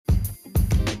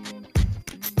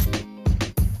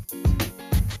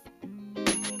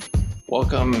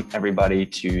Welcome, everybody,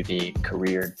 to the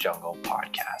Career Jungle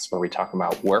podcast, where we talk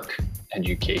about work,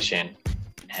 education,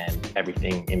 and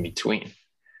everything in between.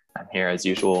 I'm here, as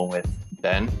usual, with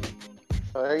Ben.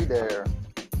 Hey there.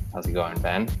 How's it going,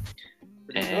 Ben?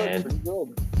 Pretty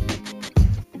good.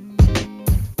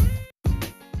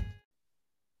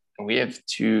 We have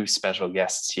two special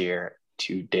guests here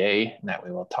today that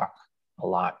we will talk a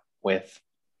lot with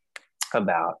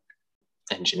about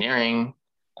engineering,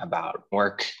 about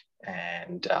work,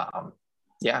 and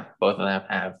both of them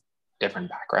have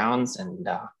different backgrounds. And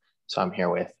so I'm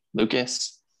here with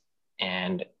Lucas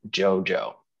and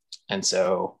Jojo. And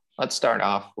so let's start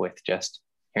off with just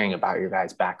hearing about your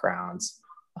guys' backgrounds,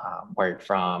 where you're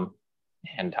from,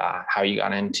 and how you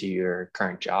got into your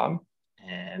current job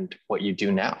and what you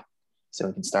do now. So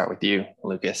we can start with you,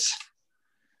 Lucas.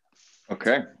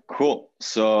 Okay, cool.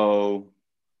 So,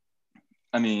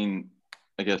 I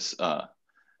guess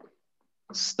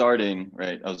starting,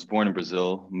 right, I was born in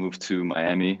Brazil, moved to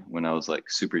Miami when I was like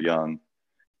super young.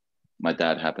 My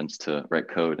dad happens to write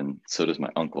code, and so does my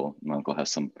uncle. My uncle has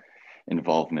some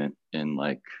involvement in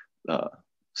like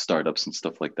startups and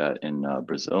stuff like that in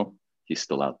Brazil. He's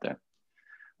still out there.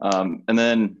 And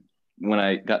then when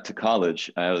I got to college,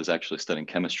 I was actually studying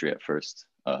chemistry at first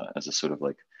as a sort of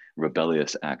like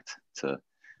rebellious act to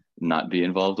not be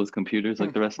involved with computers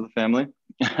like the rest of the family.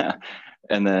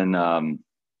 And then,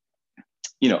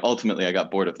 ultimately I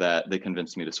got bored of that. They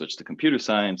convinced me to switch to computer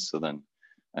science. So then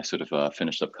I sort of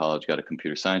finished up college, got a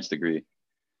computer science degree.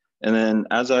 And then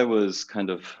as I was kind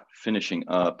of finishing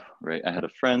up, right, I had a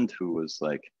friend who was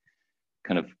like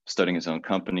kind of starting his own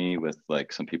company with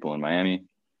like some people in Miami.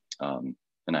 And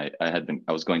I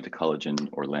was going to college in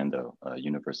Orlando,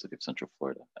 University of Central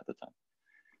Florida at the time.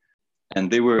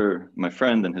 And they were my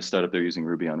friend and his startup, they're using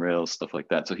Ruby on Rails, stuff like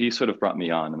that. So he sort of brought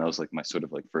me on, and that was like my sort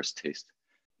of like first taste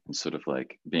and sort of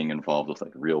like being involved with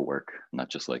like real work,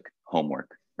 not just like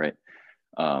homework, right?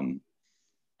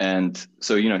 And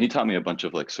so, he taught me a bunch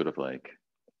of like, sort of like,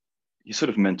 he sort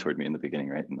of mentored me in the beginning,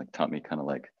 right? And like taught me kind of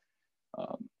like,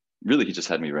 really, he just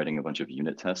had me writing a bunch of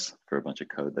unit tests for a bunch of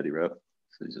code that he wrote.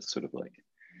 So he's just sort of like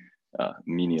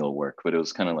menial work, but it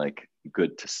was kind of like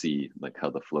good to see like how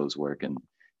the flows work. And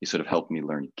he sort of helped me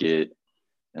learn Git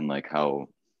and like how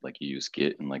like you use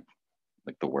Git in like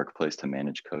the workplace to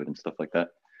manage code and stuff like that.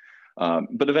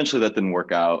 But eventually that didn't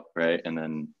work out, right? And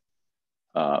then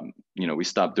we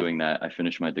stopped doing that. I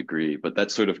finished my degree, but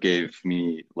that sort of gave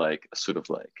me like a sort of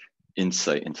like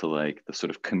insight into like the sort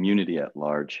of community at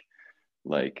large,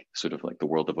 like sort of like the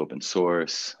world of open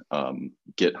source,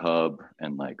 GitHub,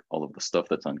 and like all of the stuff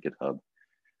that's on GitHub.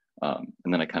 And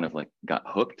then I kind of like got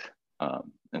hooked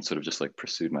and sort of just like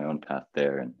pursued my own path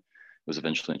there, and was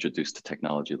eventually introduced to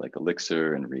technology like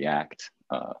Elixir and React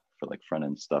for like front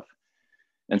end stuff.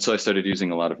 And so I started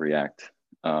using a lot of React.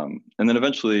 And then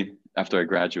eventually after I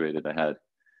graduated, I had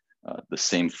the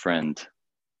same friend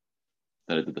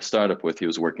that I did the startup with. He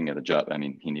was working at a job. I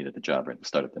mean, he needed a job, right? The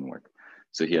startup didn't work.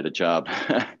 So he had a job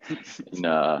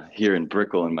here in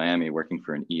Brickell in Miami, working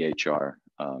for an EHR,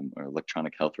 or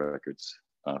electronic health records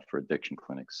for addiction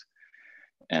clinics.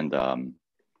 And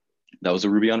that was a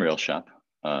Ruby on Rails shop,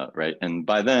 right? And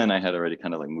by then I had already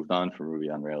kind of like moved on from Ruby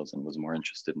on Rails and was more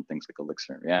interested in things like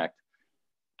Elixir and React.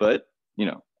 But,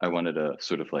 I wanted a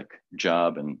sort of like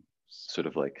job and sort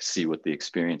of like see what the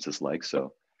experience is like.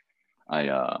 So I,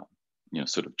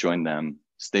 sort of joined them,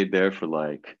 stayed there for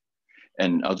like,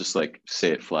 and I'll just like say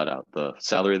it flat out. The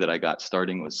salary that I got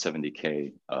starting was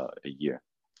 $70K a year,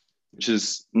 which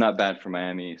is not bad for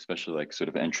Miami, especially like sort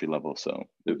of entry level. So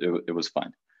it was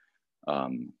fine.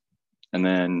 And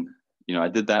then, I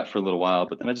did that for a little while,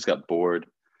 but then I just got bored.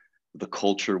 The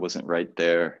culture wasn't right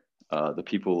there. The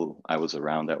people I was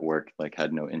around at work like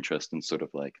had no interest in sort of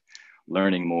like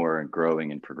learning more and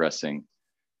growing and progressing.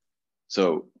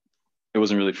 So it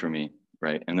wasn't really for me,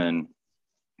 right? And then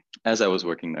as I was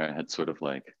working there, I had sort of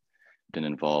like been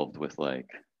involved with like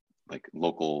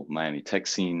local Miami tech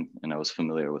scene, and I was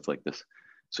familiar with like this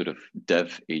sort of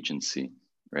dev agency,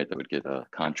 right, that would get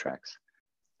contracts.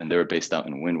 And they were based out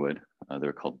in Wynwood. They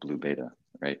were called Blue Beta,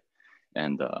 right?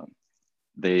 And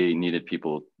they needed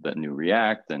people that knew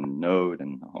React and Node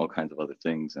and all kinds of other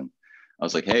things. And I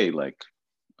was like, hey, like,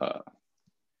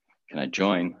 can I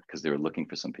join? Because they were looking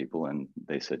for some people, and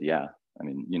they said, yeah. I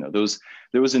mean,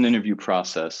 there was an interview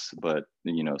process, but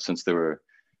since it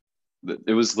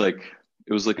was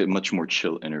like a much more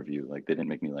chill interview. Like they didn't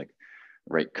make me like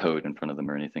write code in front of them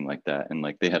or anything like that. And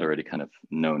like they had already kind of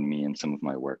known me and some of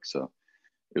my work. So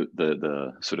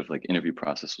the sort of like interview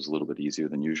process was a little bit easier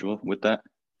than usual with that.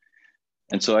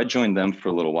 And so I joined them for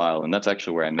a little while, and that's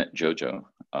actually where I met Jojo.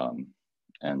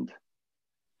 And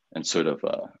and sort of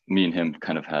me and him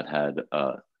kind of had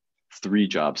 3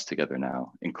 jobs together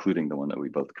now, including the one that we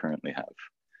both currently have.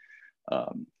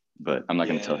 But I'm not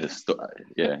going to tell his story.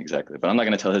 Yeah, exactly. But I'm not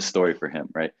going to tell his story for him,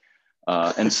 right?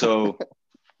 And so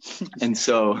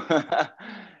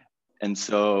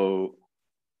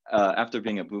after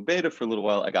being at Blue Beta for a little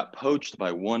while, I got poached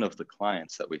by one of the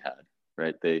clients that we had,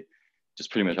 right? They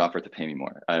just pretty much offered to pay me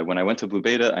more. When I went to Blue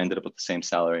Beta, I ended up with the same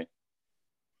salary,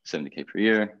 $70K per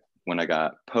year. When I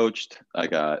got poached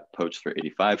for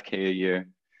 $85K a year,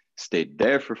 stayed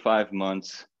there for 5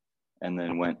 months, and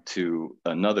then went to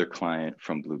another client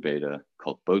from Blue Beta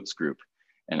called Boats Group.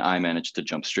 And I managed to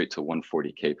jump straight to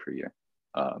 140K per year,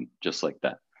 just like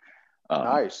that.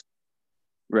 Nice.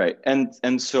 Right.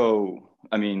 And so,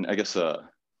 I mean, I guess,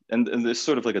 and there's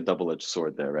sort of like a double-edged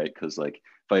sword there, right? Because like,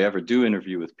 if I ever do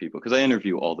interview with people, because I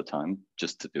interview all the time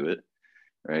just to do it,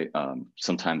 right?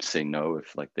 Sometimes say no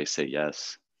if like they say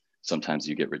yes. Sometimes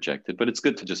you get rejected, but it's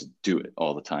good to just do it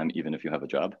all the time, even if you have a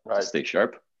job, to stay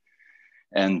sharp.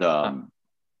 And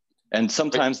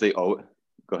sometimes go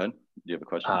ahead. Do you have a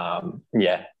question?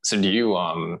 Yeah. So do you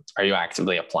are you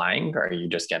actively applying, or are you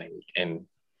just getting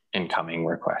incoming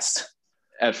requests?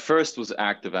 At first was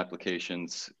active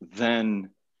applications.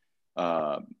 Then,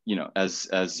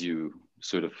 as you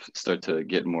sort of start to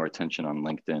get more attention on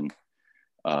LinkedIn,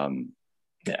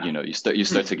 you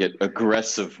start to get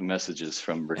aggressive messages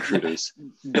from recruiters.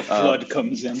 The flood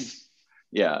comes in.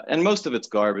 Yeah, and most of it's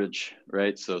garbage,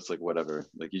 right? So it's like whatever,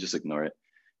 like you just ignore it.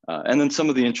 And then some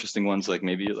of the interesting ones, like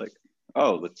maybe you're like,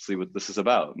 oh, let's see what this is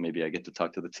about. Maybe I get to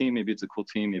talk to the team. Maybe it's a cool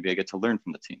team. Maybe I get to learn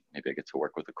from the team. Maybe I get to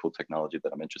work with a cool technology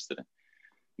that I'm interested in.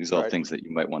 These are all things that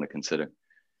you might want to consider.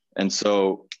 And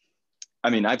so, I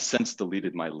mean, I've since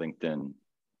deleted my LinkedIn,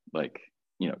 like,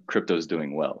 crypto's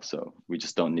doing well. So we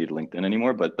just don't need LinkedIn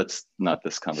anymore, but that's not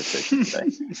this conversation today.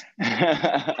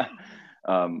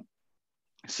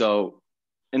 So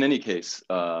in any case,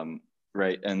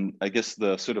 right. And I guess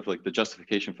the sort of like the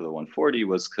justification for the 140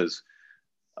 was because,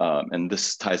 and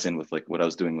this ties in with like what I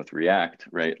was doing with React,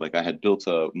 right? Like I had built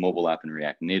a mobile app in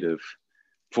React Native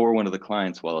for one of the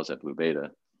clients while I was at Blue Beta.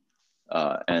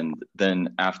 And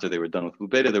then after they were done with Blue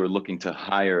Beta, they were looking to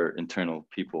hire internal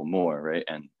people more, right?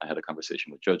 And I had a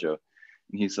conversation with Jojo,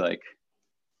 and he's like,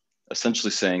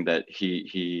 essentially saying that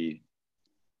he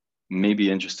may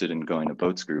be interested in going to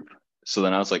Boats Group. So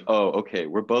then I was like, oh, okay,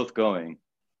 we're both going.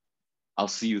 I'll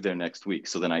see you there next week.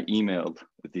 So then I emailed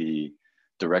the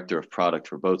director of product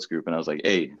for Boats Group, and I was like,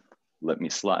 hey, let me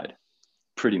slide,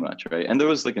 pretty much, right? And there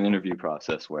was like an interview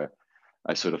process where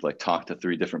I sort of like talked to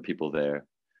 3 different people there.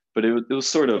 But it was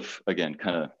sort of, again,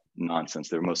 kind of nonsense.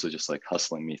 They were mostly just like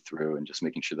hustling me through and just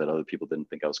making sure that other people didn't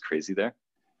think I was crazy there.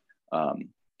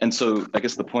 And so I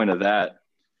guess the point of that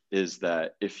is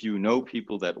that if you know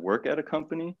people that work at a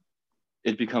company,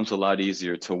 it becomes a lot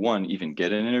easier to, 1, even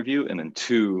get an interview, and then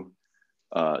 2,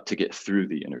 to get through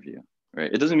the interview,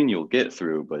 right? It doesn't mean you'll get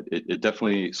through, but it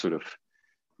definitely sort of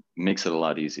makes it a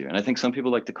lot easier. And I think some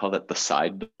people like to call that the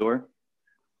side door.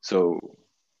 So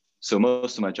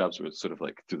most of my jobs were sort of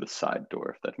like through the side door,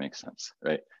 if that makes sense,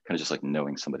 right? Kind of just like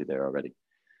knowing somebody there already.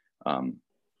 And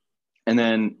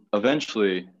then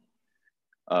eventually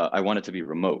I wanted to be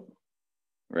remote,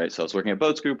 right? So I was working at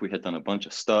Boats Group. We had done a bunch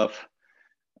of stuff,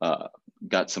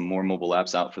 got some more mobile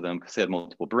apps out for them because they had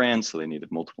multiple brands. So they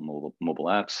needed multiple mobile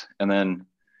apps. And then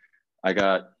I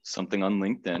got something on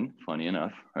LinkedIn, funny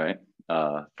enough, right?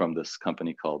 From this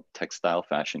company called Textile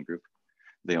Fashion Group.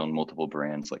 They own multiple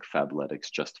brands like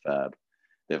Fabletics, Just Fab.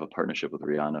 They have a partnership with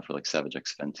Rihanna for like Savage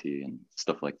X Fenty and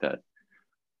stuff like that.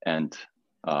 And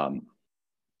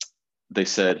they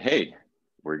said, hey,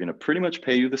 we're going to pretty much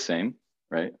pay you the same,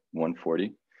 right?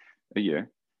 140 a year.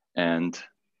 And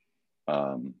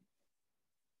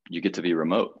you get to be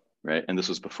remote, right? And this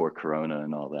was before Corona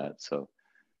and all that. So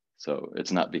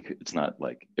it's not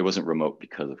like, it wasn't remote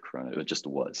because of Corona. It just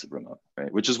was remote,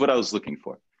 right? Which is what I was looking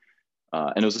for.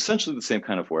 And it was essentially the same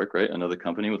kind of work, right? Another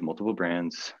company with multiple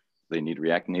brands. They need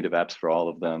React Native apps for all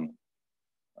of them.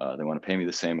 They want to pay me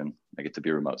the same, and I get to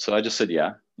be remote. So I just said,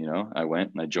 yeah, I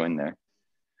went and I joined there.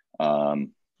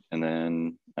 And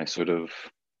then I sort of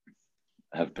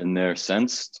have been there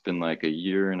since. It's been like 1.5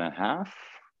 years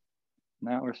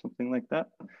now or something like that.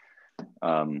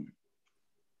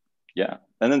 Yeah.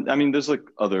 And then, I mean, there's like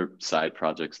other side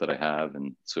projects that I have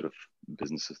and sort of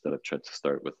businesses that I've tried to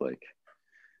start with, like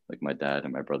my dad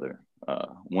and my brother,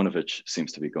 one of which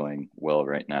seems to be going well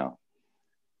right now.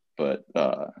 But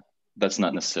that's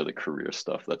not necessarily career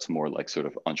stuff. That's more like sort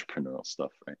of entrepreneurial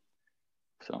stuff, right?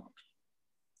 So.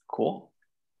 Cool.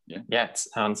 Yeah. Yeah, it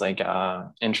sounds like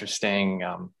interesting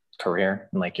career,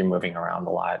 and like you're moving around a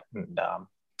lot. And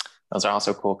Those are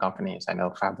also cool companies. I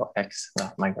know Fabletics.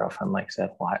 My girlfriend likes it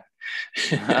a lot.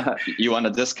 You want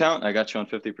a discount? I got you on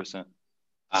 50%.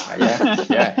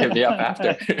 Yeah, hit me up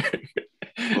after.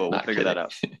 Cool, we'll figure that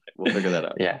out.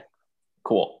 Yeah,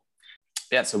 cool.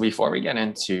 Yeah, so before we get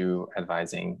into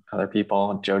advising other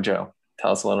people, Jojo,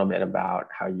 tell us a little bit about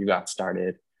how you got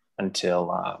started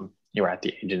until you were at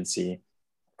the agency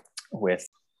with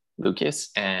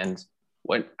Lucas, and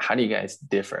how do you guys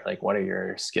differ? Like, what are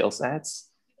your skill sets,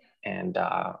 and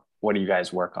what do you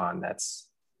guys work on that's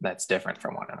different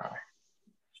from one another?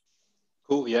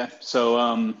 Cool. Yeah. So,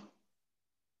 so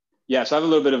I have a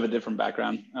little bit of a different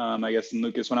background. I guess in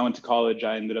Lucas, when I went to college,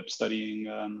 I ended up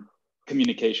studying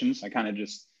communications. I kind of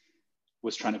just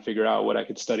was trying to figure out what I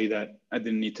could study that I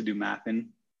didn't need to do math in.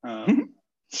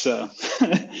 So,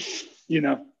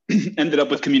 ended up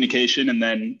with communication, and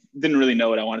then didn't really know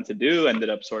what I wanted to do. Ended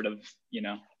up sort of,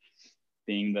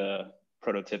 being the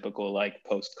prototypical like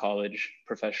post-college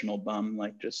professional bum,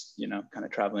 like just, kind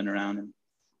of traveling around and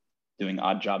doing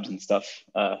odd jobs and stuff,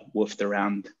 woofed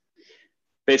around.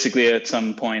 Basically, at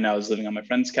some point, I was living on my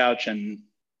friend's couch and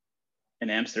in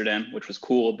Amsterdam, which was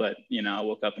cool. But, I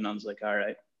woke up and I was like, all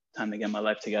right, time to get my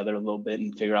life together a little bit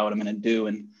and figure out what I'm going to do.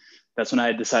 And that's when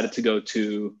I decided to go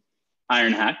to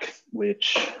Ironhack,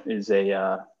 which is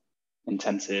a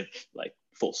intensive, like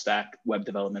full stack web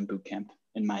development bootcamp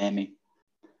in Miami.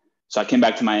 So I came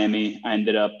back to Miami. I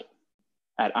ended up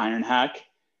at Ironhack.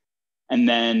 And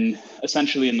then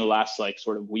essentially in the last like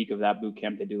sort of week of that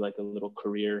bootcamp, they do like a little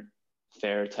career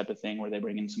fair type of thing where they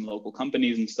bring in some local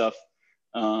companies and stuff.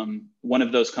 One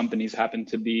of those companies happened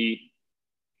to be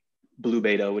Blue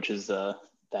Beta, which is that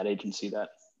agency that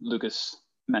Lucas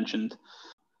mentioned.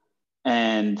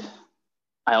 And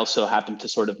I also happened to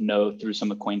sort of know through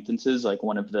some acquaintances, like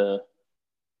one of the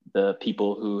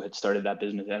people who had started that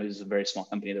business. It was a very small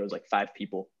company. There was like 5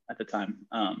 people at the time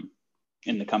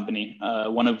in the company,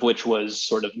 one of which was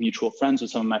sort of mutual friends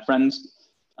with some of my friends.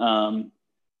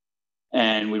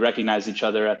 And we recognized each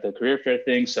other at the career fair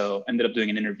thing. So ended up doing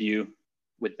an interview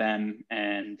with them,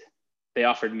 and they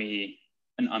offered me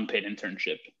an unpaid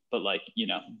internship, but like,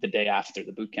 the day after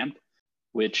the boot camp,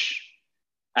 which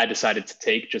I decided to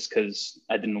take just because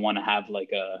I didn't want to have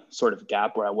like a sort of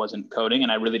gap where I wasn't coding.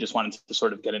 And I really just wanted to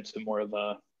sort of get into more of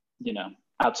a,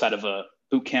 outside of a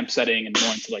boot camp setting and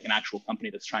more into like an actual company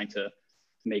that's trying to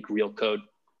make real code.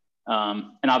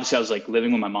 And obviously I was like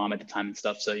living with my mom at the time and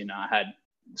stuff. So, I had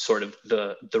sort of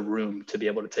the room to be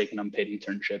able to take an unpaid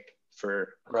internship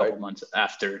for a couple months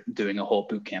after doing a whole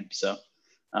boot camp. So,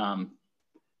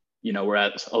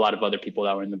 whereas a lot of other people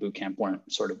that were in the boot camp weren't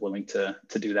sort of willing to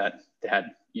do that. They had,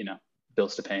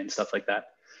 bills to pay and stuff like that.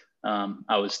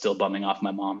 I was still bumming off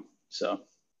my mom. So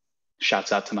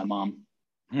shouts out to my mom.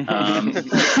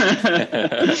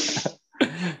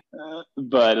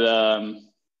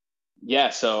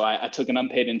 So I took an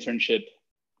unpaid internship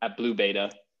at Blue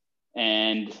Beta,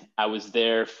 and I was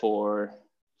there for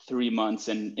 3 months.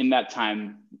 And in that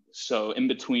time, so in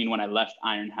between when I left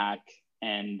Ironhack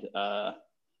and the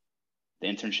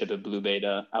internship at Blue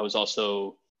Beta, I was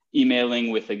also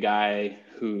emailing with a guy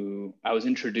who I was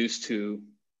introduced to.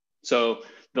 So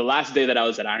the last day that I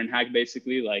was at Ironhack,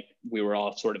 basically, like we were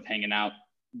all sort of hanging out,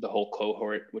 the whole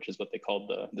cohort, which is what they called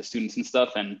the students and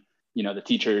stuff, and the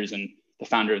teachers and the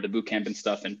founder of the bootcamp and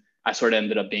stuff. And I sort of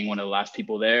ended up being one of the last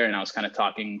people there, and I was kind of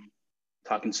talking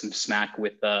some smack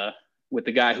with the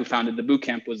guy who founded the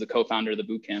bootcamp, was the co-founder of the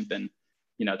bootcamp, and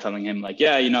telling him like,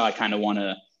 yeah, I kind of want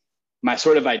to. My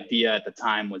sort of idea at the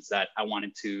time was that I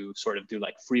wanted to sort of do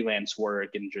like freelance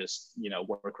work and just,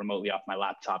 work remotely off my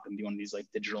laptop and be one of these like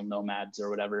digital nomads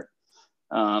or whatever.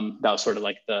 That was sort of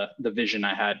like the vision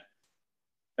I had.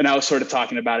 And I was sort of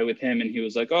talking about it with him, and he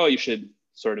was like, oh, you should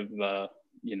sort of, I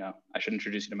should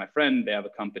introduce you to my friend. They have a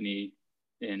company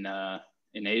in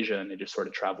Asia, and they just sort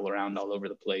of travel around all over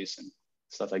the place and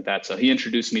stuff like that. So he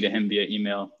introduced me to him via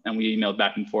email, and we emailed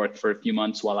back and forth for a few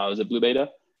months while I was at Blue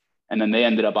Beta. And then they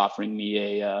ended up offering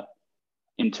me a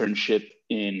internship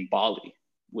in Bali,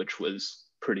 which was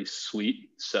pretty sweet.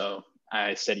 So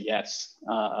I said yes,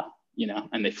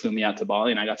 and they flew me out to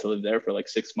Bali, and I got to live there for like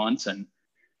 6 months. And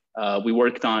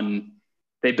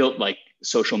they built like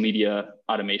social media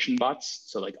automation bots.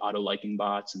 So like auto liking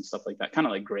bots and stuff like that, kind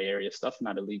of like gray area stuff,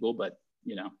 not illegal, but,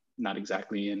 not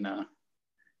exactly in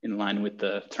line with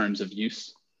the terms of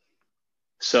use.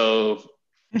 So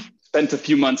spent a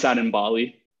few months out in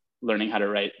Bali, learning how to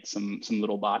write some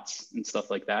little bots and stuff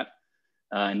like that,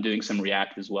 and doing some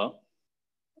React as well.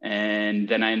 And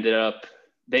then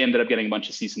they ended up getting a bunch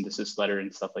of cease and desist letter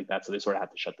and stuff like that. So they sort of had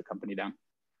to shut the company down.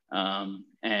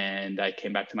 And I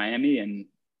came back to Miami, and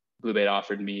Blue Beta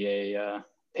offered me a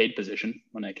paid position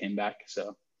when I came back.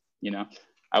 So, you know,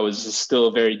 I was still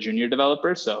a very junior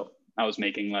developer. So I was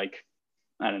making like,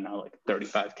 I don't know, like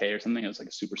 35K or something. It was like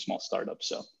a super small startup.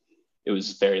 So it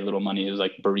was very little money. It was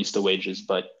like barista wages,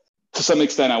 but to some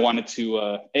extent I wanted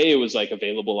to, it was like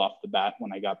available off the bat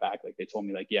when I got back. Like they told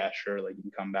me like, yeah, sure. Like you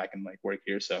can come back and like work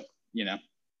here. So, you know,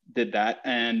 did that.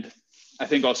 And I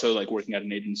think also like working at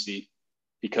an agency,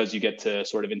 because you get to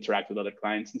sort of interact with other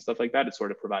clients and stuff like that, it sort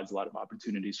of provides a lot of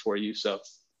opportunities for you. So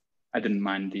I didn't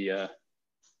mind the,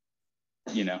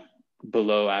 you know,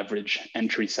 below average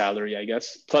entry salary, I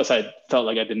guess. Plus I felt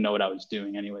like I didn't know what I was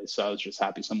doing anyway. So I was just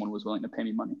happy someone was willing to pay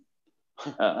me money.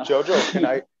 Jojo, can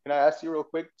I ask you real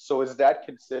quick? So is that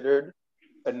considered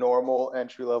a normal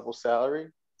entry level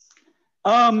salary?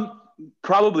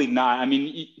 Probably not. I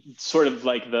mean, sort of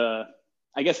like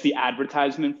I guess the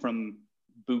advertisement from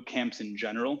boot camps in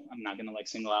general. I'm not going to like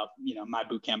single out, you know, my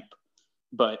boot camp,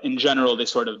 but in general, they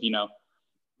sort of, you know,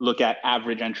 look at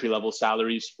average entry level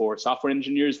salaries for software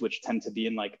engineers, which tend to be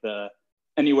in like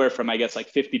anywhere from, I guess,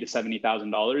 like $50,000 to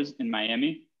 $70,000 in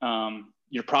Miami.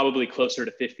 You're probably closer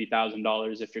to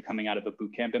 $50,000 if you're coming out of a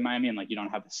boot camp in Miami and like you don't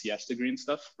have a CS degree and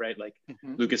stuff, right? Like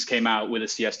Lucas came out with a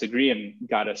CS degree and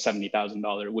got a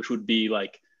 $70,000, which would be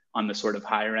like on the sort of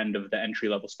higher end of the entry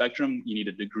level spectrum. You need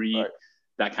a degree, right,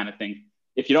 that kind of thing.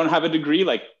 If you don't have a degree,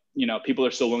 like, you know, people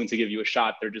are still willing to give you a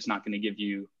shot. They're just not going to give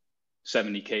you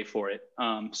 70K for it.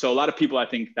 So a lot of people, I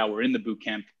think, that were in the boot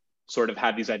camp sort of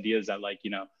had these ideas that like,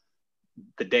 you know,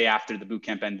 the day after the boot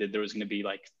camp ended, there was going to be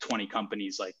like 20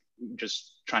 companies like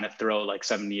just trying to throw like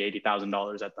 $70,000,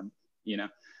 $80,000 at them, you know?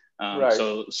 Right.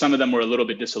 So some of them were a little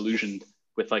bit disillusioned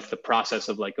with like the process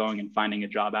of like going and finding a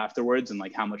job afterwards and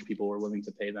like how much people were willing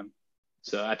to pay them.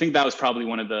 So I think that was probably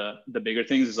one of the bigger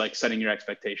things is like setting your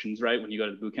expectations, right? When you go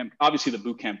to the boot camp, obviously the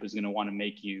boot camp is going to want to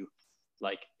make you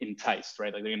like enticed,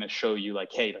 right? Like they're going to show you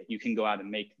like, hey, like you can go out and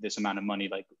make this amount of money,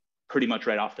 like pretty much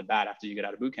right off the bat after you get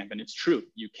out of boot camp. And it's true,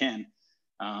 you can.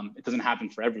 It doesn't happen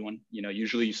for everyone. You know,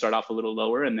 usually you start off a little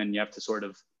lower and then you have to sort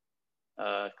of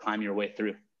climb your way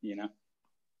through, you know?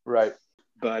 Right.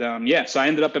 But yeah, so I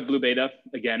ended up at Blue Beta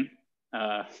again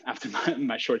after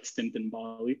my short stint in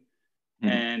Bali.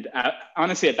 And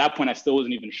honestly, at that point, I still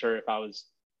wasn't even sure if I was,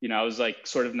 you know, I was like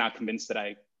sort of not convinced that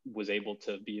I was able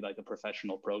to be like a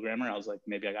professional programmer. I was like,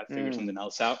 maybe I got to figure something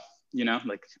else out, you know,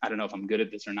 like, I don't know if I'm good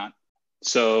at this or not.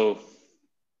 So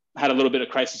I had a little bit of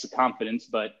crisis of confidence,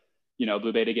 but, you know,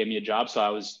 Blue Beta gave me a job. So I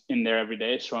was in there every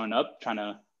day, showing up, trying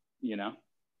to, you know,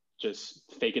 just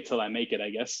fake it till I make it, I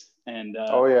guess. And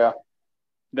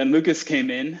then Lucas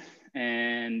came in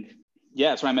and yeah,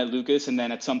 that's where I met Lucas. And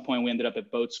then at some point we ended up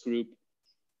at Boats Group.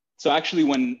 So actually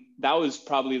that was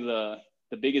probably the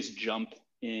biggest jump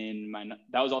in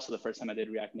that was also the first time I did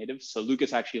React Native. So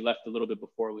Lucas actually left a little bit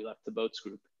before we left the Boats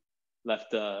Group,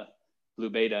 left Blue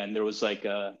Beta. And there was like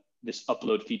this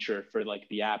upload feature for like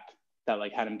the app that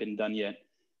like hadn't been done yet.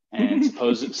 And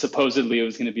supposedly it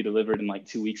was going to be delivered in like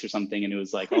 2 weeks or something. And it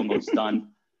was like almost done.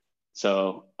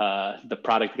 So the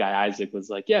product guy, Isaac,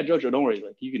 was like, yeah, Jojo, don't worry.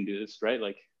 Like you can do this, right?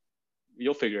 Like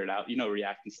you'll figure it out, you know,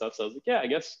 React and stuff. So I was like, yeah, I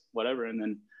guess whatever. And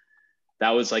then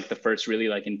that was like the first really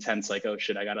like intense, like, oh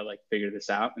shit, I got to like figure this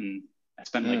out. And I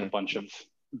spent like a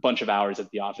bunch of hours at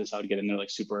the office. I would get in there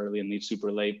like super early and leave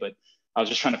super late, but I was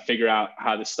just trying to figure out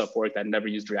how this stuff worked. I'd never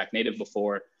used React Native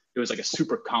before. It was like a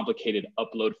super complicated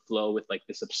upload flow with like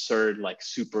this absurd, like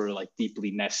super like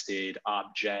deeply nested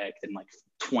object and like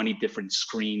 20 different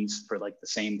screens for like the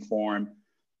same form.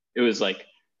 It was like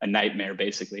a nightmare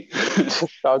basically.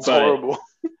 Sounds horrible.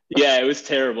 Yeah, it was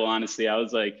terrible, honestly. I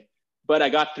was like, but I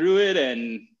got through it,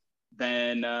 and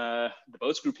then the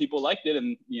Boats Group people liked it,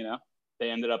 and you know, they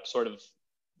ended up sort of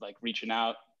like reaching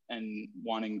out and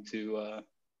wanting to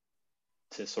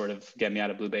sort of get me out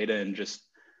of Blue Beta and just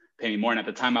pay me more. And at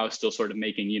the time, I was still sort of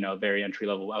making, you know, very entry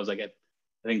level. I was like, I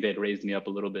think they'd raised me up a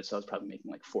little bit, so I was probably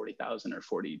making like $40,000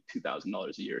 or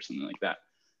 $42,000 a year, or something like that.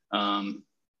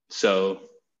 So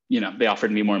you know, they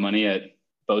offered me more money at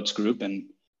Boats Group, and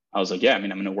I was like, yeah, I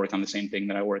mean, I'm going to work on the same thing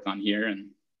that I work on here, and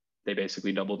they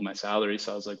basically doubled my salary.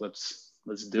 So I was like, let's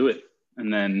do it.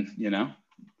 And then, you know,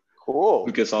 cool.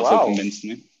 Lucas also convinced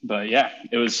me. But yeah,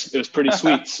 it was pretty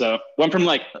sweet. So went from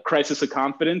like crisis of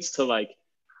confidence to like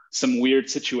some weird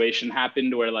situation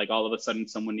happened where like all of a sudden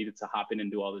someone needed to hop in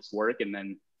and do all this work, and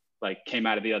then like came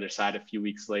out of the other side a few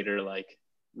weeks later, like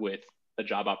with a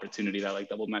job opportunity that like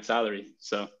doubled my salary.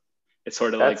 So it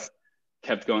sort of like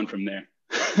kept going from there.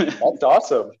 That's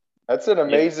awesome. That's an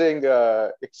amazing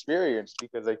experience,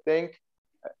 because I think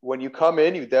when you come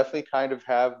in, you definitely kind of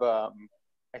have, I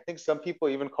think some people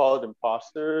even call it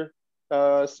imposter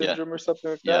syndrome or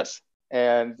something like that. Yes.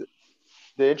 And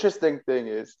the interesting thing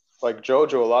is, like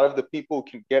Jojo, a lot of the people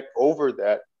who can get over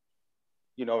that,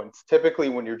 you know, it's typically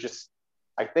when you're just,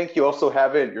 I think you also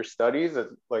have it in your studies, as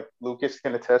like Lucas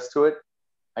can attest to it.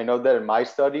 I know that in my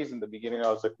studies in the beginning,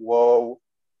 I was like, whoa,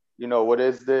 you know, what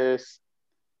is this?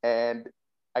 And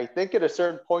I think at a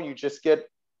certain point, you just get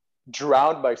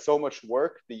drowned by so much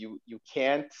work that you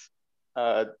can't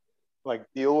like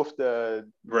deal with the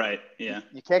Right. Yeah.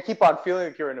 you can't keep on feeling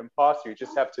like you're an imposter. You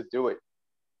just have to do it.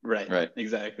 Right.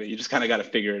 Exactly. You just kind of got to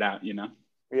figure it out, you know.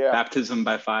 Yeah, Baptism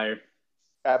by fire.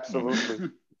 absolutely.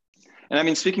 And I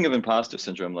mean, speaking of imposter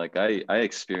syndrome, like I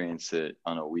experience it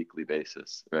on a weekly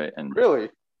basis, right? And Really?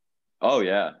 oh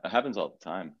yeah, it happens all the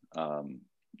time.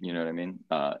 You know what I mean?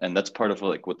 And that's part of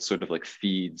like what sort of like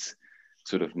feeds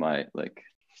sort of my like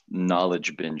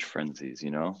knowledge binge frenzies,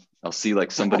 you know? I'll see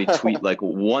like somebody tweet like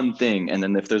one thing, and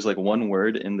then if there's like one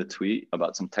word in the tweet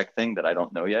about some tech thing that I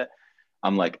don't know yet,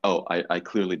 I'm like, oh, I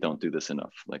clearly don't do this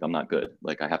enough. Like I'm not good.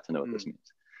 Like I have to know what this means,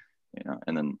 you know?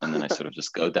 And then I sort of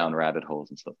just go down rabbit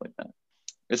holes and stuff like that.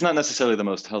 It's not necessarily the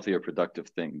most healthy or productive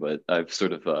thing, but I've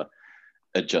sort of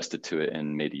adjusted to it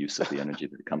and made use of the energy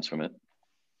that comes from it.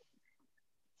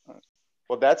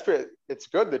 Well, it's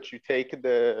good that you take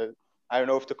the, I don't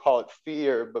know if to call it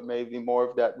fear, but maybe more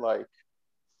of that like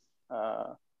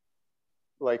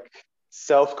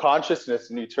self-consciousness,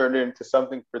 and you turn it into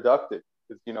something productive.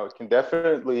 Because, you know, it can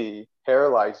definitely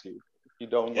paralyze you if you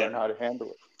don't learn how to handle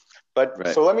it. But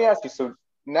Right. So let me ask you, so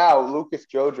now Lucas,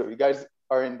 Jojo, you guys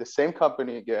are in the same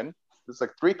company again. There's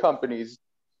like 3 companies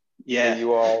that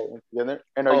you all together.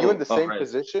 And are you in the same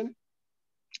position?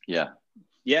 Yeah.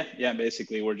 Yeah,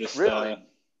 basically we're just Really?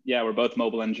 we're both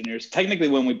mobile engineers. Technically,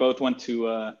 when we both went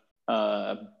to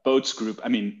Boats Group, I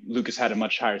mean, Lucas had a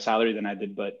much higher salary than I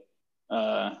did, but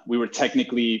we were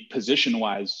technically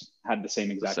position-wise had the same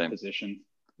exact position.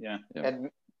 Yeah. And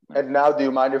now, do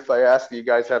you mind if I ask, do you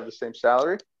guys have the same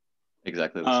salary?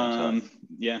 Exactly the same salary.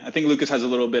 Yeah, I think Lucas has a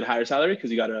little bit higher salary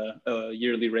because he got a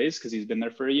yearly raise because he's been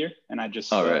there for a year, and I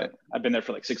just I've been there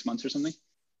for like 6 months or something.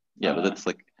 Yeah, but it's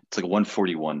like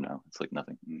 141 now. It's like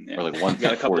nothing. Yeah. Or like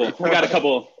 140.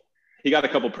 He got a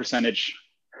couple percentage,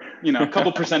 you know, a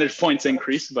couple percentage points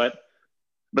increase, but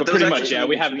pretty much, yeah,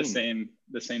 we have the same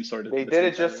sort of. They did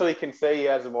it just so he can say he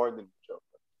has more than Joe.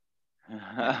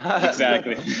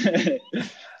 Exactly.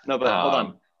 No,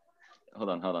 but hold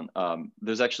on.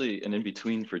 There's actually an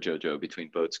in-between for JoJo between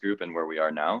Boats Group and where we are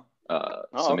now.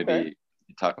 Maybe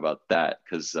you talk about that,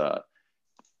 because go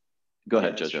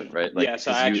ahead, JoJo, true. Right? Like, yeah,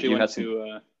 so I actually went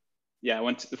to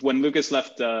when Lucas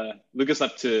left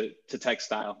to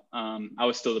Textile, I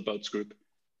was still the Boats Group.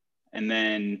 And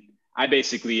then I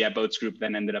basically at Boats Group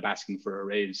then ended up asking for a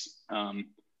raise.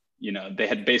 You know,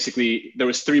 there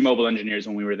was 3 mobile engineers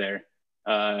when we were there.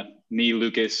 Me,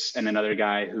 Lucas, and another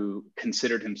guy who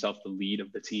considered himself the lead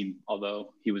of the team,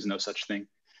 although he was no such thing.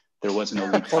 There was no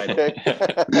lead title.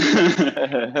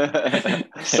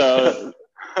 So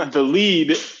the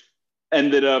lead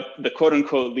the quote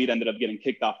unquote lead ended up getting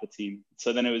kicked off the team.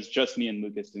 So then it was just me and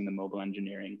Lucas doing the mobile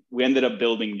engineering. We ended up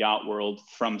building Yacht World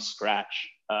from scratch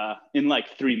in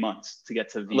like 3 months to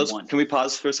get to V1. Can we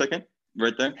pause for a second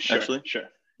right there? Sure.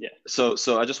 Yeah. So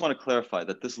I just want to clarify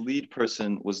that this lead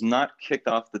person was not kicked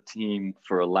off the team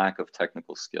for a lack of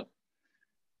technical skill,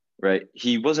 right?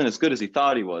 He wasn't as good as he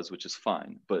thought he was, which is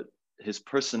fine, but his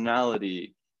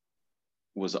personality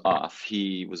was off.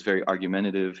 He was very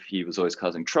argumentative. He was always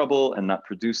causing trouble and not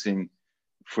producing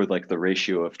for like the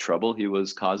ratio of trouble he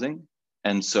was causing.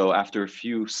 And so after a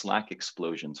few Slack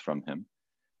explosions from him,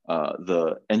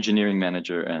 the engineering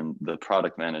manager and the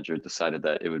product manager decided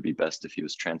that it would be best if he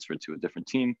was transferred to a different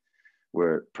team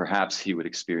where perhaps he would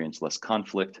experience less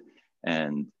conflict,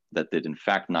 and that did in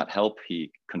fact not help.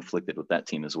 He conflicted with that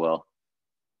team as well.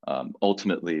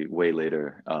 Ultimately, way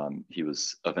later, he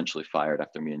was eventually fired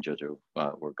after me and Jojo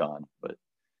were gone. But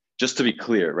just to be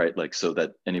clear, right? Like, so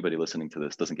that anybody listening to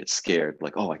this doesn't get scared,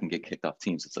 like, oh, I can get kicked off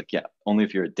teams. It's like, yeah, only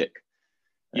if you're a dick.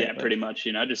 Right? Yeah, pretty much.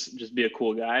 You know, just be a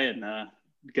cool guy and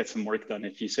get some work done.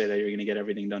 If you say that you're going to get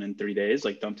everything done in 3 days,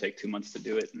 like, don't take 2 months to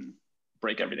do it and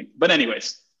break everything. But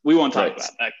anyways, we won't talk about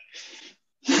that.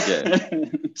 Yeah.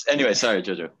 Anyway, sorry,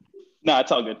 Jojo. No,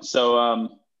 it's all good. So,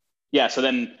 so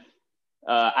then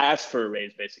I asked for a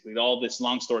raise, basically. All this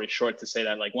long story short to say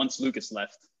that, like, once Lucas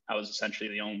left, I was essentially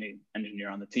the only engineer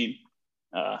on the team,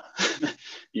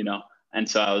 you know? And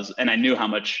so I knew how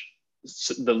much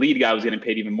the lead guy was getting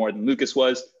paid even more than Lucas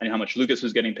was. I knew how much Lucas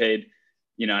was getting paid,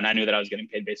 you know, and I knew that I was getting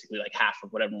paid basically like half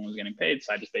of what everyone was getting paid.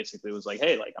 So I just basically was like,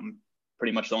 hey, like, I'm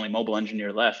pretty much the only mobile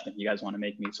engineer left, and you guys want to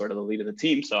make me sort of the lead of the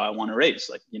team. So I want a raise.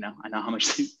 Like, you know, I know how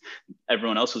much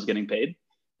everyone else was getting paid.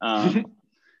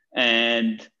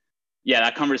 And yeah,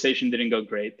 that conversation didn't go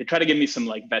great. They tried to give me some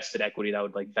like vested equity that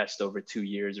would like vest over 2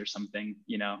 years or something,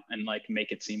 you know, and like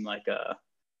make it seem like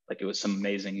it was some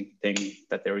amazing thing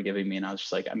that they were giving me. And I was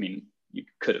just like, I mean, you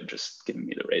could have just given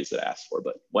me the raise that I asked for,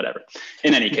 but whatever.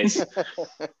 In any case,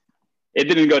 it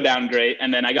didn't go down great.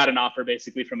 And then I got an offer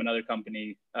basically from another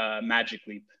company, Magic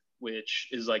Leap, which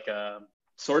is like a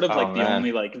sort of the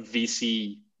only like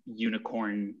VC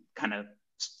unicorn kind of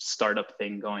startup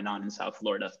thing going on in South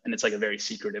Florida. And it's like a very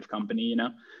secretive company, you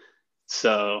know?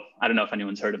 So I don't know if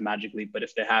anyone's heard of Magic Leap, but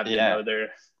if they have, you know,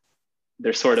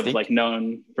 they're sort of like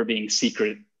known for being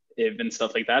secretive and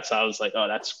stuff like that. So I was like, oh,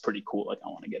 that's pretty cool. Like I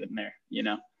want to get in there, you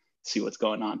know, see what's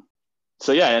going on.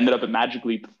 So yeah, I ended up at Magic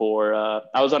Leap for,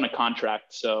 I was on a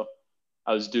contract. So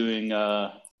I was doing, you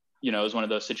know, it was one of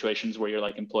those situations where you're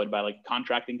like employed by like a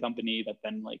contracting company that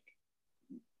then like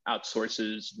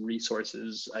outsources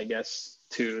resources, I guess,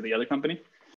 to the other company.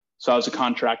 So I was a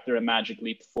contractor at Magic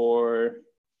Leap for,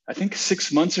 I think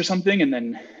 6 months or something. And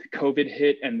then COVID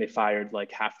hit and they fired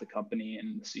like half the company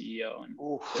and the CEO. And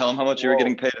tell them how much you were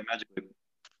getting paid at Magic Leap.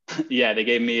 Yeah, they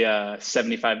gave me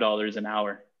 $75 an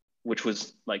hour, which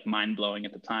was like mind blowing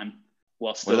at the time.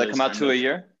 Well, still what did that come out to a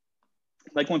year?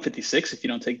 Like 156 if you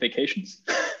don't take vacations.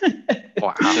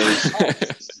 Wow.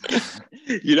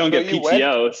 You don't get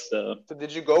PTO. So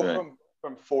did you go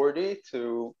from 40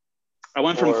 to? I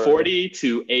went from 40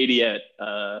 to 80 at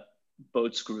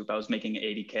Boats Group. I was making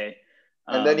 80K.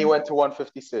 And then you went to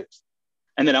 156.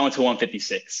 And then I went to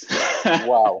 156.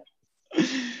 Wow.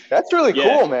 That's really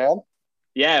cool, man.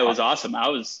 Yeah, it was awesome. I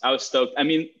was stoked. I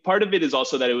mean, part of it is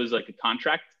also that it was like a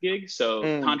contract gig.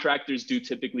 So contractors do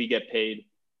typically get paid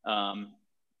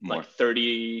like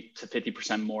 30 to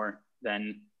 50% more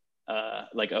than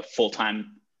like a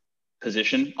full-time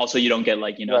position. Also, you don't get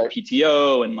like, you know,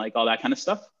 PTO and like all that kind of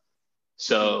stuff.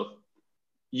 So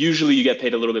usually you get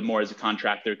paid a little bit more as a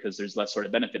contractor because there's less sort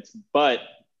of benefits, but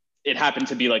it happened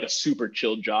to be like a super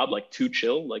chill job, like too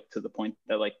chill, like to the point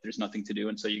that like there's nothing to do.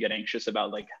 And so you get anxious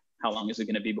about like, how long is it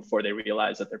going to be before they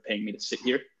realize that they're paying me to sit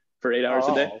here for 8 hours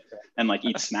a day and like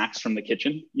eat snacks from the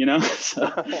kitchen, you know?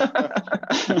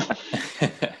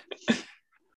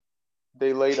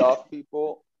 They laid off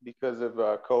people because of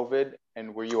COVID.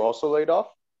 And were you also laid off?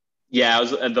 Yeah, I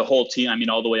was, and the whole team, I mean,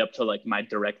 all the way up to like my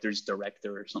director's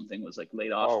director or something was like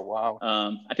laid off. Oh,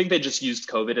 wow. I think they just used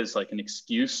COVID as like an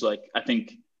excuse. Like, I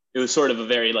think it was sort of a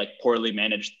very like poorly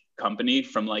managed company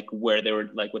from like where they were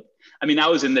like with, I mean, I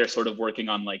was in there sort of working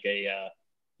on like a,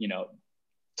 you know,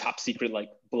 top secret, like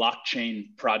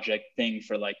blockchain project thing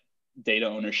for like data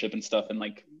ownership and stuff. And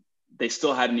like, they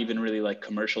still hadn't even really like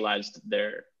commercialized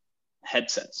their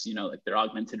headsets, you know, like their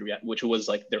augmented reality, which was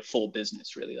like their full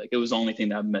business really. Like it was the only thing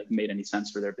that made any sense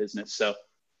for their business. So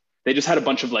they just had a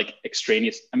bunch of like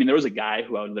extraneous, I mean, there was a guy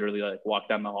who I would literally like walk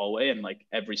down the hallway and like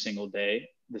every single day,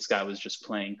 this guy was just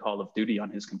playing Call of Duty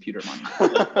on his computer monitor.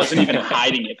 Like, wasn't even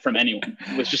hiding it from anyone.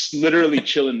 It was just literally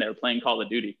chilling there playing Call of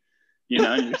Duty, you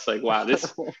know, and you're just like, wow,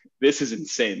 this is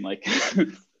insane. Like,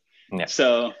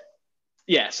 So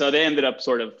yeah, so they ended up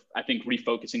sort of, I think,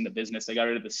 refocusing the business. They got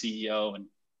rid of the CEO and,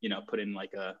 you know, put in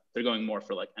like they're going more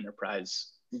for like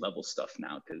enterprise level stuff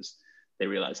now because they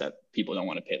realize that people don't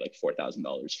want to pay like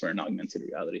 $4,000 for an augmented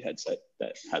reality headset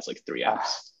that has like 3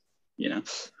 apps, you know?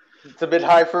 It's a bit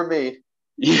high for me.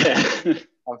 Yeah.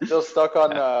 I'm still stuck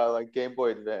on like Game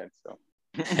Boy Advance. So.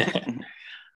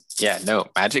 Yeah, no,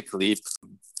 Magic Leap,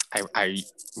 I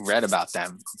read about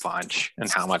them a bunch and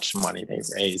how much money they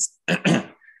raised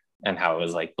and how it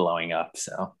was like blowing up.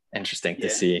 So interesting to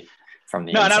see from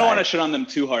the inside. And I don't want to shit on them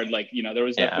too hard. Like, you know, there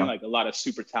was definitely like a lot of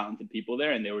super talented people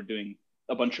there and they were doing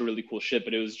a bunch of really cool shit,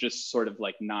 but it was just sort of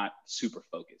like not super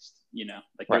focused, you know,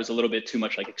 like there was a little bit too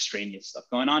much like extraneous stuff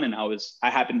going on. And I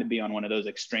happened to be on one of those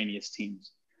extraneous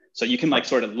teams. So you can like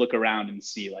sort of look around and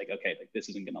see like, okay, like this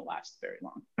isn't going to last very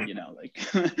long, you know, like,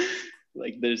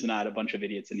 like there's not a bunch of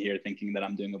idiots in here thinking that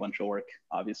I'm doing a bunch of work,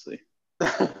 obviously.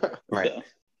 Right. So.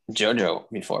 Jojo,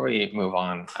 before we move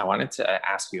on, I wanted to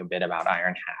ask you a bit about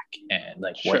Iron Hack and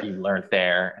like what you learned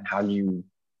there and how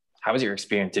was your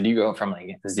experience? Did you go from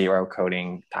like zero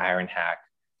coding to Iron Hack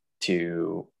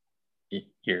to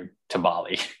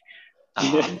Bali?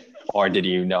 Or did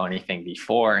you know anything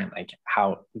before? And like,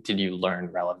 how did you learn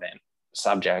relevant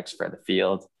subjects for the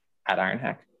field at Iron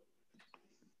Hack?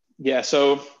 Yeah,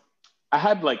 so I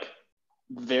had like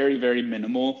very, very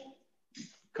minimal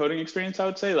coding experience, I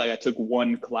would say. Like I took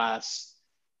one class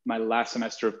my last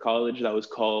semester of college that was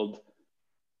called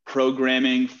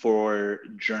Programming for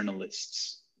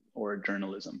Journalists or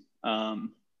Journalism.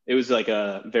 It was like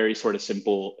a very sort of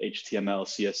simple HTML,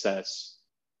 CSS,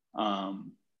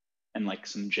 and like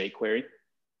some jQuery.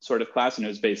 sort of class, and it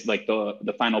was based like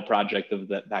the final project of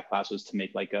that class was to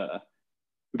make like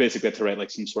we basically had to write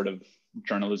like some sort of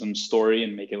journalism story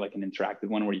and make it like an interactive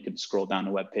one where you could scroll down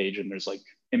a web page and there's like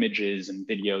images and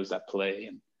videos that play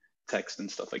and text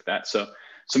and stuff like that. So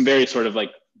some very sort of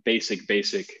like basic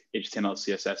HTML,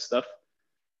 CSS stuff.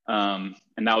 And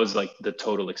that was like the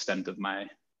total extent of my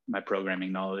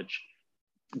programming knowledge.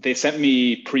 They sent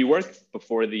me pre-work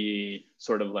before the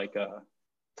sort of like to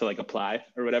like apply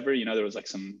or whatever, you know, there was like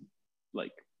some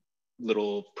like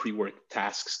little pre-work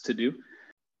tasks to do.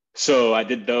 So I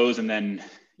did those, and then,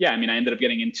 yeah, I mean, I ended up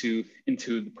getting into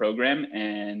the program,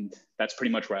 and that's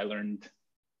pretty much where I learned,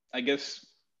 I guess,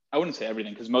 I wouldn't say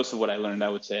everything, because most of what I learned, I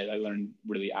would say I learned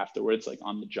really afterwards, like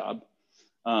on the job.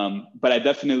 But I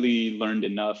definitely learned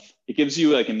enough. It gives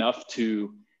you like enough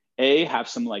to have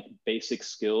some like basic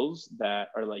skills that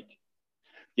are like,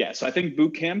 yeah. So I think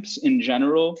boot camps in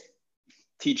general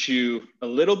teach you a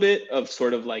little bit of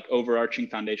sort of like overarching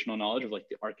foundational knowledge of like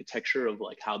the architecture of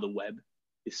like how the web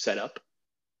is set up.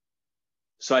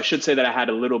 So I should say that I had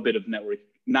a little bit of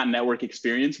not network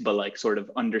experience, but like sort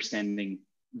of understanding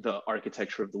the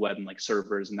architecture of the web and like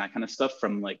servers and that kind of stuff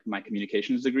from like my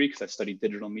communications degree, because I studied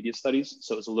digital media studies.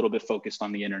 So it was a little bit focused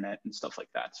on the internet and stuff like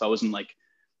that. So I wasn't like,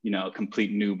 you know, a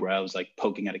complete noob where I was like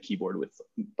poking at a keyboard with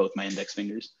both my index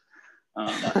fingers.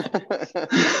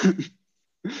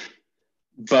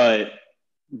 But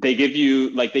they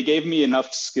gave me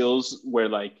enough skills where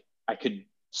like I could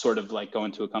sort of like go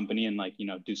into a company and like, you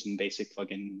know, do some basic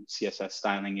fucking CSS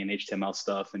styling and HTML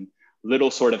stuff and little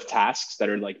sort of tasks that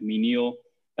are like menial,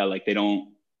 that like they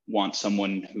don't want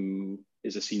someone who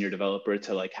is a senior developer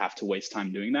to like have to waste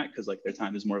time doing that, because like their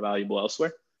time is more valuable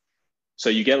elsewhere. So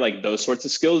you get like those sorts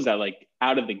of skills that like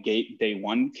out of the gate day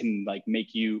one can like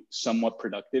make you somewhat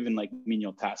productive in like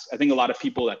menial tasks. I think a lot of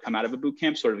people that come out of a boot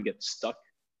camp sort of get stuck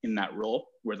in that role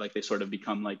where like they sort of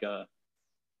become like a,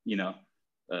 you know,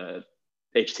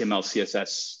 HTML,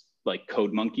 CSS, like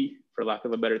code monkey, for lack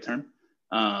of a better term.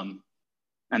 And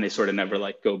they sort of never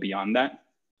like go beyond that,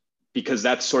 because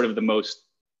that's sort of the most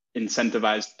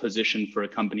incentivized position for a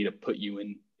company to put you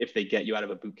in if they get you out of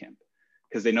a boot camp,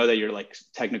 because they know that your like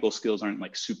technical skills aren't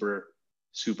like super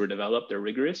developed or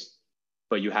rigorous,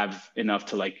 but you have enough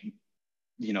to like,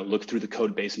 you know, look through the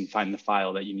code base and find the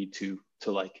file that you need to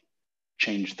like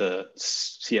change the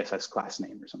CSS class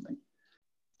name or something.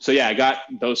 So yeah, I got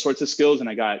those sorts of skills, and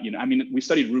I got, you know, I mean, we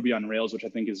studied Ruby on Rails, which I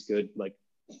think is good, like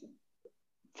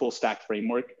full stack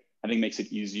framework. I think makes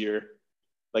it easier.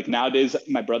 Like nowadays,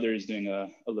 my brother is doing a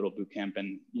little boot camp,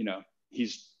 and, you know,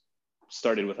 he's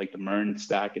started with like the MERN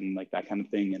stack and like that kind of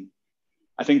thing. And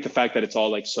I think the fact that it's all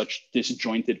like such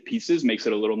disjointed pieces makes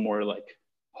it a little more like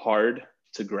hard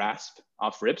to grasp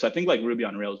off rip. So I think like Ruby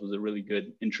on Rails was a really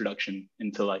good introduction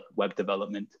into like web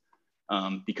development,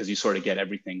 because you sort of get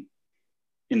everything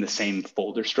in the same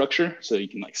folder structure, so you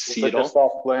can like see it all. It's like a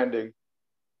soft landing.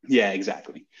 Yeah,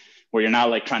 exactly. Where you're not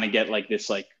like trying to get like this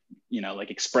like, you know,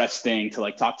 like Express thing to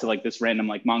like talk to like this random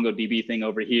like MongoDB thing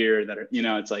over here that are, you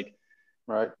know, it's like,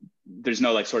 right. There's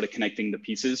no like sort of connecting the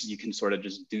pieces. You can sort of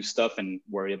just do stuff and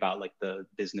worry about like the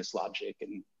business logic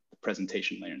and the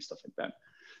presentation layer and stuff like that.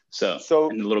 So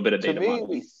and a little bit of data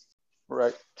modeling.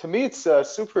 Right. To me, it's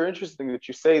super interesting that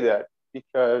you say that,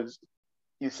 because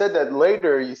you said that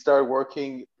later you started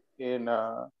working in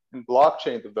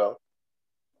blockchain development,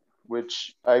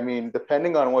 which, I mean,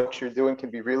 depending on what you're doing, can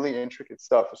be really intricate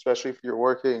stuff, especially if you're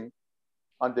working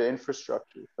on the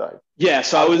infrastructure side. Yeah,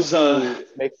 so I was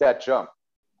make that jump.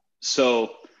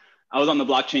 So I was on the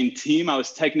blockchain team. I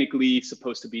was technically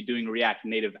supposed to be doing React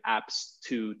Native apps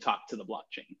to talk to the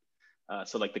blockchain.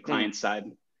 So like the client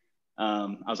side,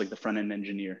 I was like the front end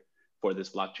engineer for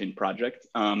this blockchain project.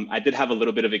 I did have a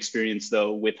little bit of experience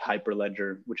though with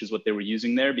Hyperledger, which is what they were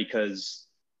using there, because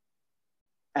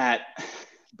at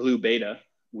Blue Beta,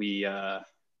 we, at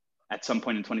some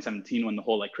point in 2017, when the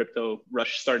whole like crypto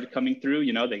rush started coming through,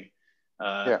 you know, they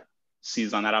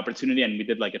seized on that opportunity, and we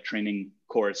did like a training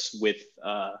course with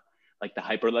like the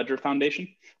Hyperledger Foundation.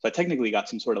 So I technically got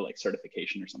some sort of like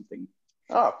certification or something.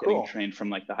 Oh, cool. Getting trained from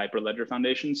like the Hyperledger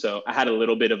Foundation. So I had a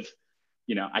little bit of,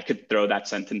 you know, I could throw that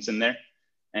sentence in there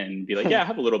and be like, yeah, I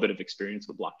have a little bit of experience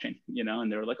with blockchain, you know,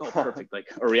 and they were like, oh, perfect. Like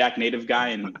a React Native guy,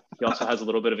 and he also has a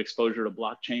little bit of exposure to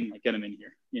blockchain, like get him in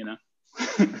here, you know?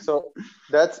 So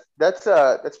that's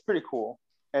pretty cool.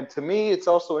 And to me, it's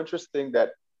also interesting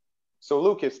that, so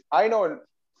Lucas, I know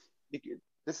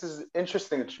this is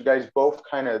interesting that you guys both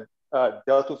kind of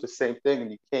dealt with the same thing,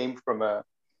 and you came from a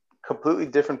completely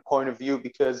different point of view,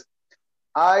 because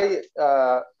I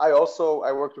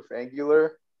worked with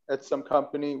Angular at some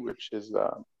company, which is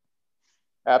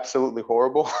absolutely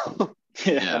horrible.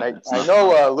 Yeah. And I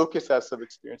know Lucas has some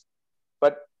experience.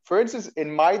 But for instance,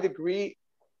 in my degree,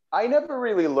 I never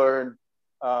really learned.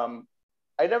 I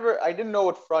didn't know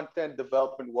what front end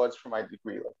development was for my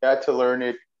degree. Like, I had to learn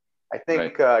it. I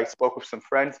think I spoke with some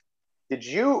friends.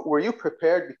 Were you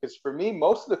prepared? Because for me,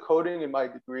 most of the coding in my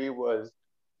degree was,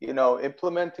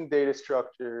 implementing data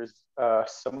structures,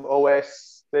 some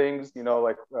OS things,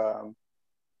 like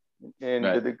in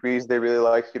the degrees, they really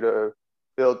like you to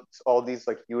build all these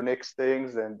like Unix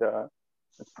things and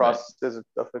processes and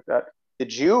stuff like that.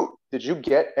 Did you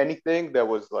get anything that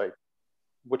was like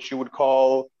what you would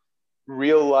call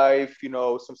real life,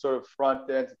 some sort of front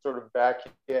end, some sort of back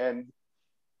end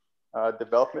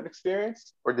development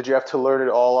experience, or did you have to learn it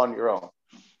all on your own?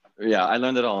 Yeah, I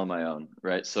learned it all on my own,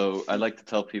 right? So I like to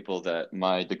tell people that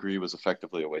my degree was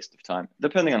effectively a waste of time,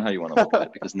 depending on how you want to look at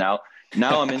it, because now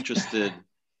I'm interested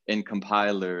in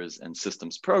compilers and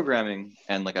systems programming,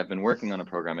 and like I've been working on a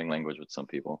programming language with some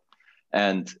people,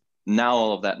 and now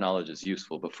all of that knowledge is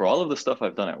useful. But for all of the stuff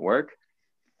I've done at work,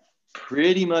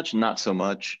 pretty much not so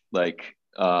much. Like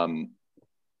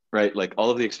right, like all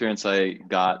of the experience I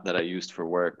got that I used for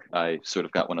work, I sort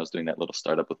of got when I was doing that little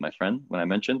startup with my friend, when I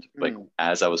mentioned, like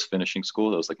as I was finishing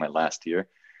school, that was like my last year,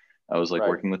 I was like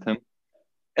working with him.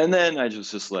 And then I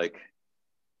just like,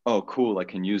 oh, cool, I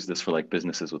can use this for like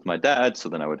businesses with my dad. So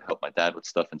then I would help my dad with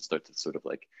stuff and start to sort of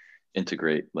like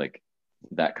integrate like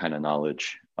that kind of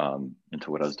knowledge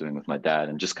into what I was doing with my dad,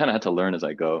 and just kind of had to learn as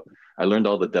I go. I learned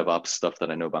all the DevOps stuff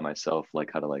that I know by myself,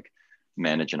 like how to like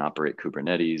manage and operate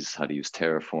Kubernetes, how to use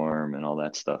Terraform and all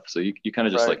that stuff. So you kind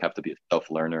of just like have to be a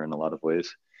self-learner in a lot of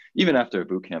ways. Even after a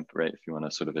boot camp, right? If you want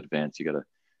to sort of advance, you got to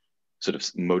sort of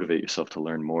motivate yourself to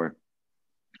learn more.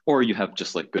 Or you have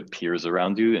just like good peers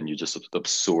around you and you just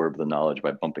absorb the knowledge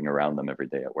by bumping around them every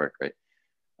day at work, right?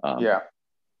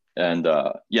 And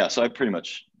so I pretty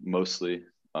much mostly,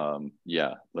 learned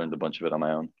a bunch of it on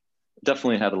my own.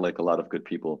 Definitely had like a lot of good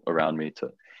people around me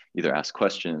to either ask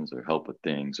questions or help with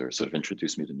things or sort of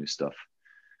introduce me to new stuff.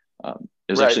 It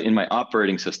was actually in my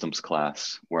operating systems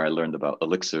class where I learned about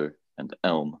Elixir and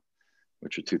Elm,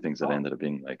 which are two things that I ended up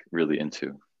being like really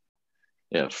into.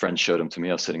 Yeah, a friend showed them to me.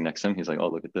 I was sitting next to him. He's like, "Oh,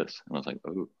 look at this." And I was like,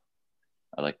 "Oh,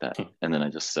 I like that." And then I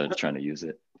just started trying to use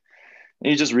it.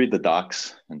 And you just read the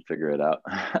docs and figure it out.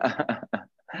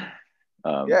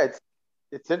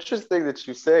 It's interesting that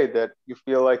you say that you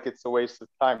feel like it's a waste of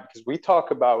time, because we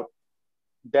talk about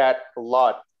that a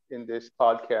lot in this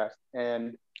podcast.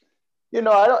 And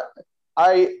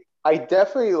I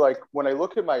definitely, like, when I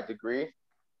look at my degree,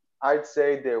 I'd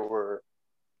say there were,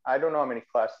 I don't know how many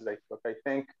classes I took. I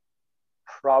think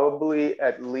probably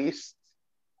at least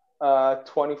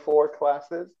 24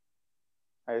 classes.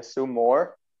 I assume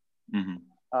more.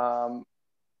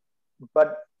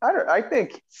 But I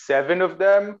think seven of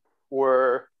them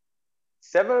are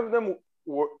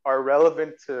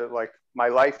relevant to like my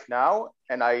life now,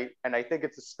 and I think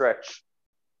it's a stretch.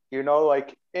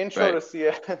 Like intro to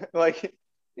CS, like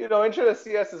intro to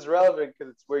CS is relevant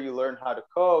because it's where you learn how to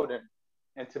code,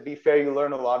 and to be fair, you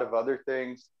learn a lot of other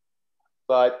things.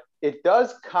 But it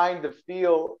does kind of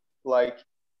feel like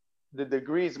the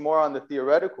degree is more on the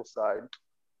theoretical side,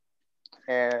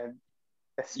 and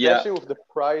especially with the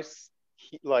price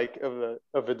like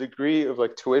of a degree of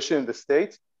like tuition in the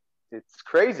States, it's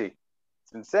crazy.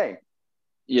 It's insane.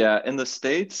 Yeah, in the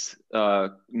States,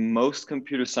 most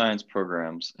computer science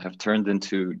programs have turned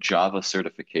into Java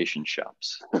certification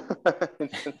shops.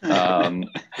 and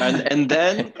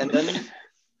then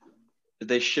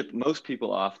they ship most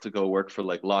people off to go work for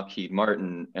like Lockheed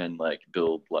Martin and like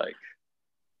build like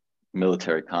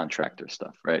military contractor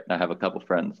stuff, right? I have a couple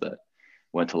friends that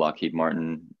went to Lockheed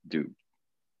Martin, do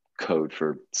code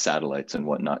for satellites and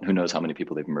whatnot. Who knows how many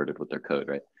people they've murdered with their code,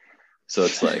 right? So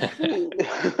it's like,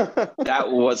 that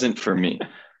wasn't for me.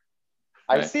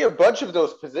 I see a bunch of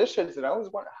those positions and I always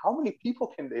wonder, how many people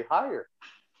can they hire?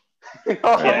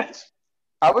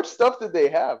 How much stuff did they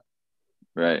have?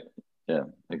 Right. Yeah,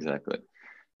 exactly.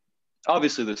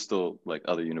 Obviously, there's still like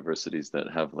other universities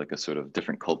that have like a sort of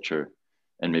different culture,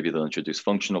 and maybe they'll introduce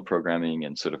functional programming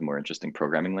and sort of more interesting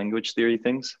programming language theory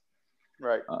things.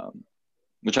 Right.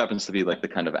 Which happens to be like the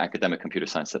kind of academic computer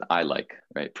science that I like,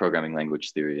 right? Programming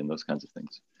language theory and those kinds of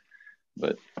things.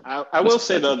 But I will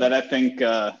say though that I think,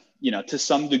 to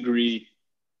some degree,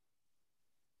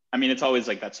 I mean, it's always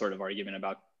like that sort of argument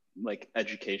about like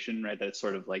education, right? That it's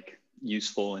sort of like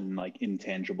useful in like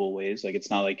intangible ways. Like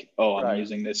it's not like, oh, I'm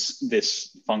using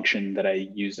this function that I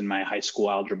used in my high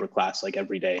school algebra class like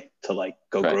every day to like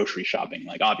go grocery shopping.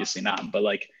 Like obviously not, but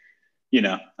like,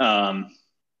 to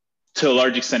a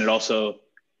large extent, it also,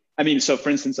 I mean, so for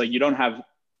instance, like you don't have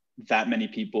that many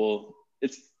people.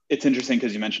 it's interesting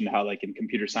because you mentioned how like in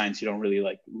computer science, you don't really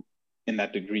like in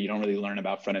that degree, you don't really learn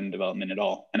about front end development at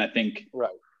all. And I think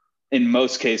in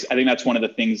most cases, I think that's one of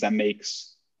the things that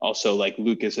makes also like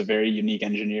Lucas a very unique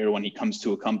engineer when he comes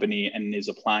to a company and is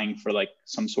applying for like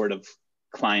some sort of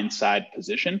client side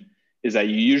position, is that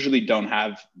you usually don't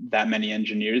have that many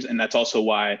engineers. And that's also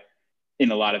why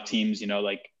in a lot of teams, you know,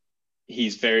 like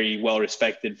he's very well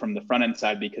respected from the front end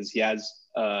side because he has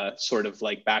a sort of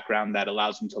like background that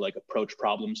allows him to like approach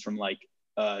problems from like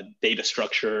data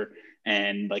structure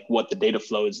and like what the data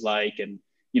flow is like, and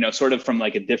you know, sort of from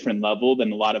like a different level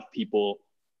than a lot of people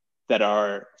that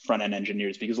are front end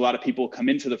engineers, because a lot of people come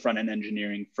into the front end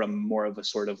engineering from more of a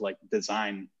sort of like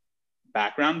design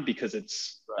background because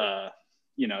it's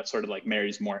you know, it sort of like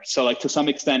marries more. So like to some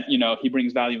extent, you know, he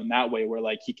brings value in that way where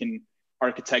like he can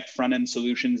architect front end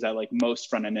solutions that like most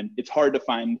front end, and it's hard to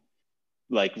find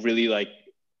like really like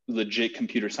legit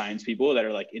computer science people that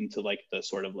are like into like the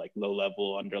sort of like low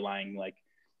level underlying like,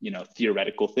 you know,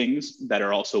 theoretical things that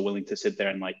are also willing to sit there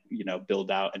and like, you know, build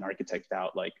out and architect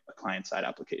out like a client side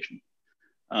application.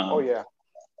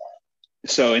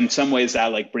 So in some ways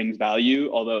that like brings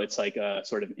value, although it's like a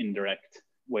sort of indirect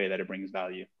way that it brings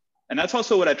value. And that's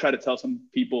also what I try to tell some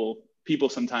people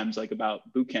sometimes like about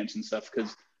boot camps and stuff,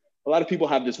 because a lot of people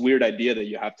have this weird idea that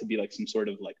you have to be like some sort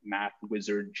of like math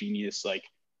wizard genius, like,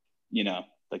 you know,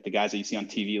 like the guys that you see on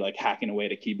TV, like hacking away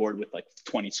at a keyboard with like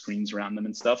 20 screens around them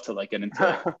and stuff to like get into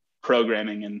like,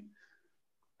 programming. And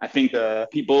I think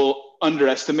people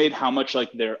underestimate how much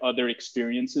like their other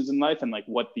experiences in life and like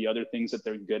what the other things that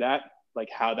they're good at, like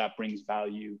how that brings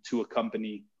value to a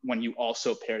company when you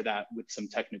also pair that with some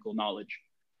technical knowledge.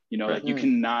 You know, like you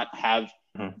cannot have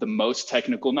the most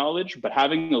technical knowledge, but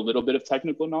having a little bit of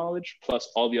technical knowledge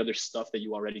plus all the other stuff that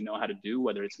you already know how to do,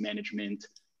 whether it's management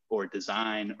or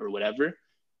design or whatever,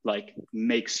 like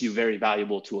makes you very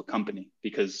valuable to a company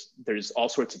because there's all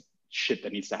sorts of shit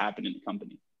that needs to happen in the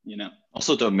company, you know?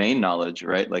 Also domain knowledge,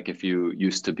 right? Like if you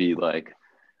used to be like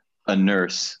a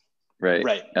nurse,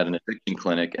 right, at an addiction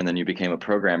clinic, and then you became a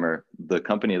programmer, the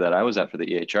company that I was at for the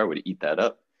EHR would eat that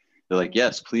up. They're like,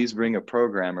 yes, please bring a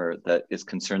programmer that is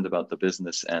concerned about the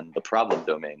business and the problem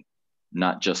domain,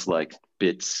 not just like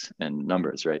bits and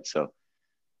numbers, right? So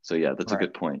yeah, that's a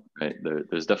good point, right?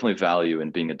 There's definitely value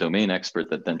in being a domain expert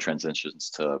that then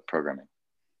transitions to programming.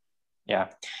 Yeah,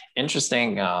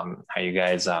 interesting how you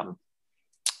guys are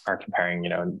comparing, you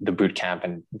know, the boot camp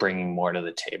and bringing more to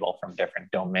the table from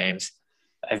different domains.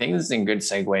 I think this is a good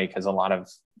segue because a lot of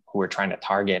who we're trying to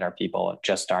target are people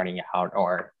just starting out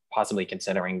or possibly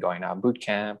considering going to a boot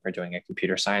camp or doing a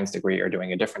computer science degree or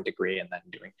doing a different degree and then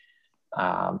doing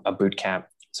a boot camp.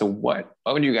 So what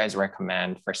would you guys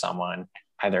recommend for someone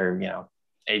either, you know,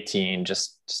 18,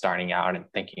 just starting out and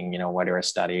thinking, you know, what do I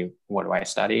study?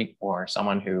 Or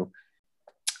someone who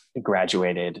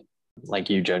graduated like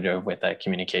you, Jojo, with a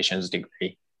communications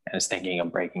degree and is thinking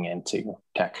of breaking into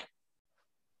tech?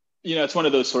 You know, it's one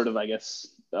of those sort of, I guess,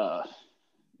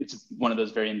 it's one of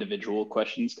those very individual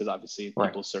questions because obviously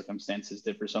people's circumstances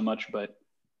differ so much. But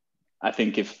I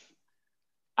think if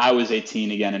I was 18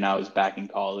 again and I was back in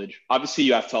college, obviously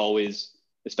you have to always,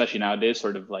 especially nowadays,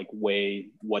 sort of like weigh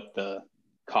what the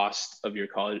cost of your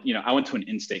college, you know, I went to an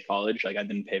in-state college. Like I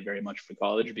didn't pay very much for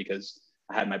college because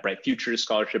I had my Bright Futures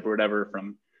scholarship or whatever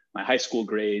from my high school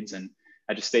grades. And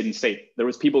I just stayed in state. There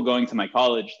was people going to my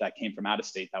college that came from out of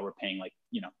state that were paying like,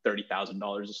 you know,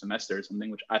 $30,000 a semester or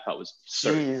something, which I thought was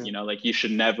absurd. You know, like you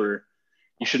should not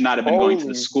have been going to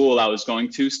the school I was going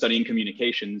to studying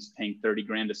communications, paying 30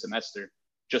 grand a semester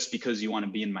just because you want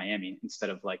to be in Miami instead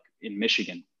of like in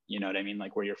Michigan. You know what I mean?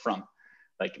 Like where you're from.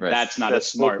 Like that's not a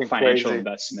smart financial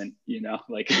investment, you know,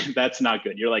 like that's not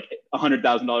good. You're like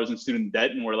 $100,000 in student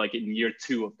debt and we're like in year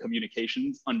 2 of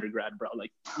communications undergrad, bro.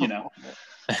 Like, you know,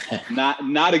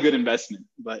 not a good investment.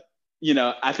 But, you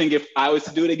know, I think if I was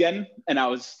to do it again and I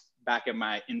was back at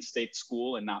my in-state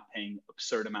school and not paying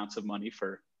absurd amounts of money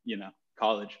for, you know,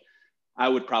 college, I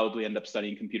would probably end up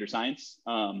studying computer science.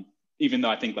 Even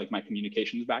though I think like my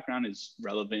communications background is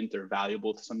relevant or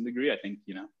valuable to some degree, I think,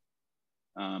 you know,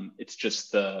 it's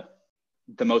just the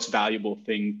most valuable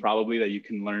thing probably that you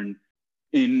can learn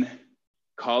in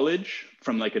college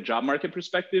from like a job market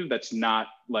perspective. That's not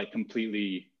like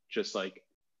completely just like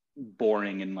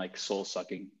boring and like soul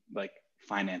sucking, like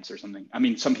finance or something. I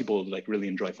mean, some people like really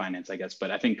enjoy finance, I guess, but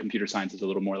I think computer science is a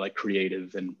little more like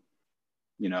creative and,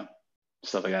 you know,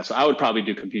 stuff like that. So I would probably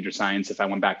do computer science if I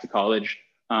went back to college.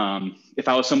 If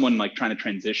I was someone like trying to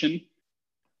transition,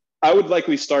 I would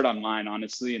likely start online,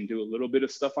 honestly, and do a little bit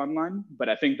of stuff online. But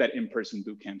I think that in-person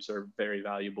boot camps are very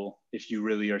valuable if you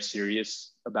really are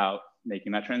serious about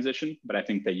making that transition. But I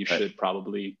think that you should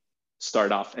probably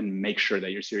start off and make sure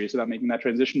that you're serious about making that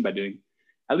transition by doing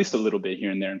at least a little bit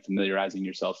here and there and familiarizing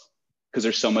yourself, because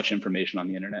there's so much information on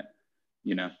the internet,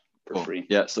 you know, for free.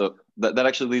 Yeah, so that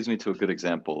actually leads me to a good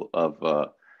example of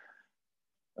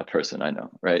a person I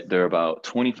know, right? They're about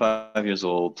 25 years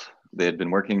old. They had been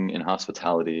working in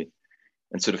hospitality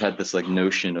and sort of had this like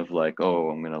notion of like, oh,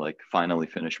 I'm gonna like finally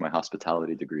finish my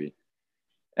hospitality degree.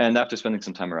 And after spending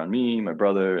some time around me, my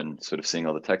brother, and sort of seeing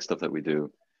all the tech stuff that we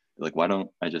do, like, why don't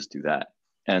I just do that?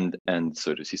 And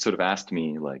he sort of asked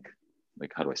me like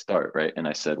how do I start, right? And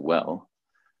I said, well,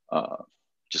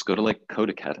 just go to like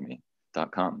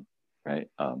codeacademy.com, right?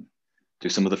 Do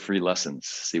some of the free lessons,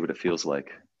 see what it feels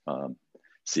like,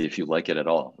 see if you like it at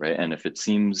all, right? And if it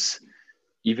seems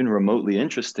even remotely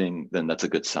interesting, then that's a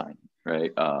good sign,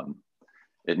 right?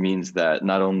 It means that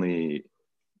not only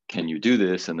can you do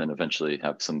this and then eventually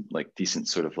have some like decent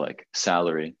sort of like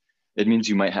salary, it means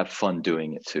you might have fun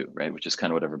doing it too, right? Which is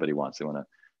kind of what everybody wants. They want to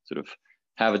sort of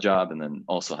have a job and then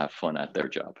also have fun at their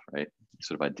job, right?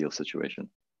 Sort of ideal situation.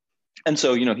 And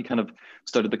so, you know, he kind of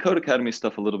started the Code Academy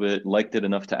stuff a little bit, liked it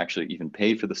enough to actually even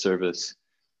pay for the service.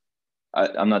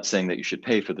 I'm not saying that you should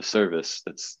pay for the service.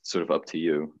 That's sort of up to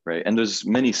you, right? And there's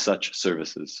many such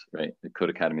services, right? The Code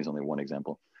Academy is only one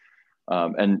example.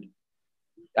 And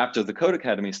after the Code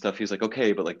Academy stuff, he's like,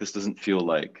 okay, but like this doesn't feel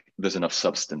like there's enough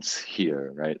substance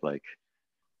here, right? Like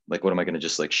what am I going to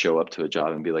just like show up to a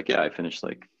job and be like, yeah, I finished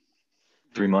like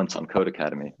 3 months on Code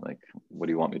Academy. Like, what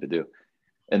do you want me to do?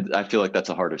 And I feel like that's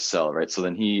a harder sell, right? So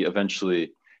then he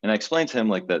eventually, and I explained to him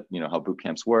like that, you know, how boot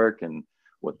camps work and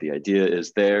what the idea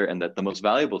is there, and that the most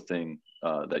valuable thing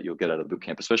that you'll get out of boot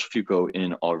camp, especially if you go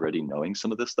in already knowing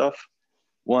some of this stuff,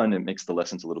 one, it makes the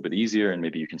lessons a little bit easier and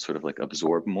maybe you can sort of like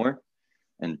absorb more.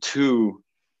 And two,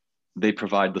 they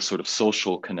provide the sort of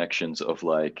social connections of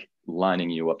like lining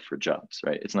you up for jobs,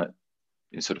 right? It's not,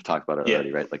 you sort of talked about it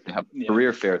already, right? Like they have a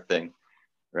career fair thing,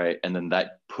 right? And then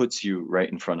that puts you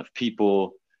right in front of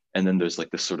people. And then there's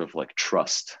like this sort of like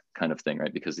trust kind of thing,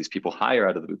 right? Because these people hire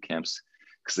out of the boot camps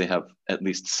because they have at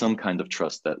least some kind of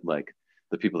trust that like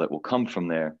the people that will come from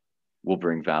there will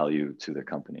bring value to their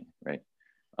company, right?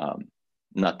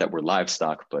 Not that we're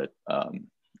livestock, but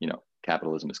you know,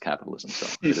 capitalism is capitalism, so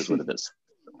it is what it is.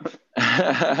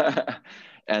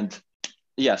 And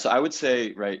yeah, so I would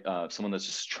say, right, someone that's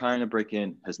just trying to break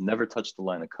in, has never touched the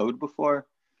line of code before,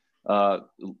 go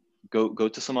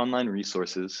to some online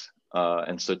resources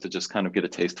and start to just kind of get a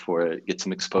taste for it, get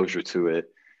some exposure to it.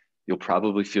 You'll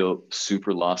probably feel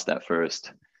super lost at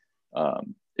first.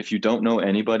 If you don't know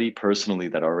anybody personally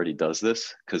that already does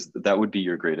this, because that would be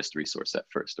your greatest resource at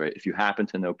first, right? If you happen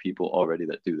to know people already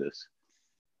that do this,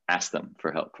 ask them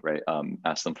for help, right?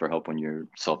 Ask them for help when you're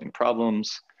solving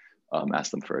problems,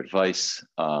 ask them for advice.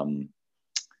 And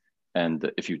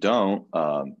if you don't,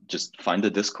 just find a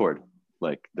Discord.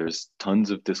 Like there's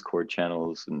tons of Discord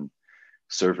channels and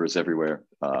servers everywhere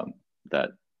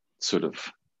that sort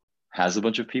of has a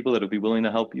bunch of people that will be willing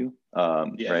to help you,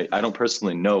 right? I don't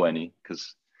personally know any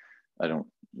because I don't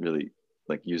really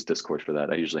like use Discord for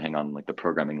that. I usually hang on like the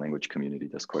programming language community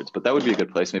Discords, but that would be a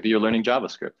good place. Maybe you're learning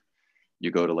JavaScript. You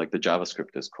go to like the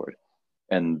JavaScript Discord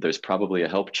and there's probably a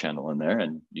help channel in there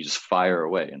and you just fire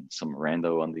away and some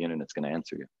rando on the internet's going to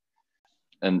answer you.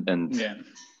 And yeah,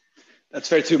 that's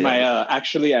fair too. My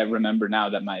actually, I remember now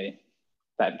that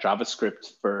that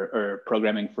JavaScript or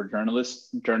programming for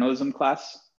journalism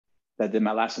class that I did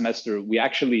my last semester, we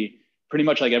actually pretty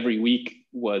much like every week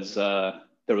was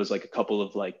there was like a couple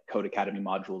of like Code Academy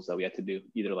modules that we had to do,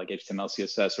 either like HTML,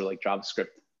 CSS, or like JavaScript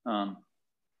or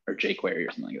jQuery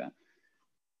or something like that.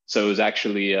 So it was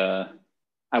actually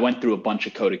I went through a bunch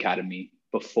of Code Academy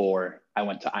before I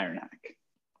went to Ironhack.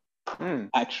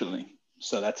 Actually,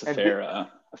 so that's a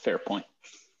fair point.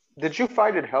 Did you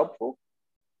find it helpful?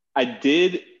 I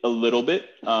did a little bit.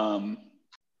 So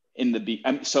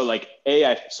like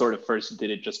I sort of first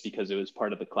did it just because it was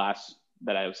part of the class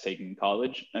that I was taking in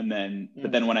college, and then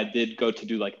but then when I did go to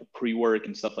do like the pre-work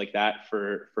and stuff like that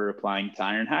for applying to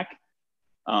Ironhack,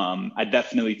 I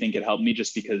definitely think it helped me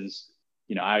just because,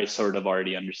 you know, I sort of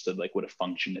already understood like what a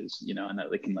function is, you know, and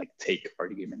that they can like take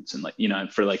arguments and like, you know,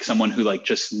 for like someone who like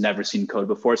just never seen code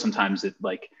before, sometimes it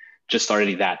like just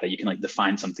already that you can like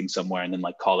define something somewhere and then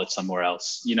like call it somewhere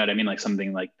else. You know what I mean? Like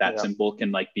something like that simple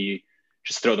can like be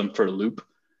just throw them for a loop,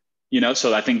 you know?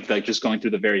 So I think like just going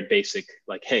through the very basic,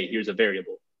 like, hey, here's a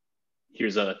variable,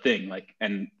 here's a thing, like,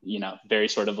 and, you know, very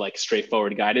sort of like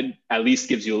straightforward guided, at least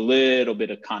gives you a little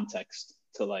bit of context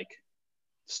to like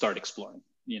start exploring,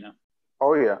 you know?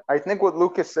 Oh yeah. I think what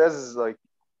Lucas says is like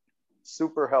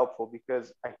super helpful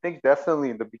because I think definitely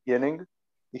in the beginning,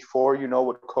 before you know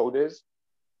what code is,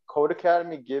 Code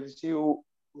Academy gives you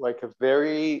like a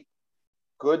very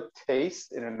good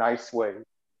taste in a nice way.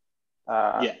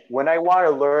 Yeah. When I want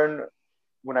to learn,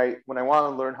 when I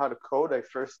want to learn how to code, I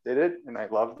first did it and I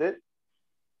loved it,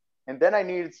 and then I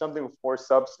needed something with more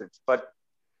substance. But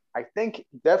I think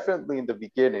definitely in the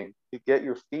beginning, to get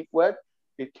your feet wet,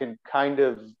 it can kind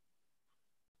of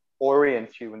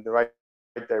orient you in the right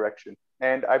direction.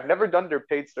 And I've never done their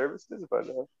paid services, but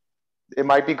it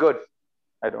might be good.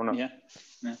 I don't know. Yeah.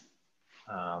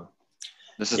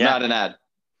 This is not an ad.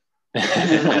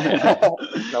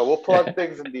 No, we'll plug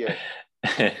things in the end.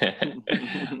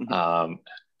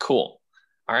 Cool.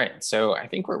 All right. So I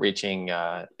think we're reaching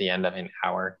the end of an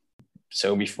hour.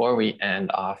 So before we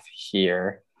end off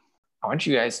here, I want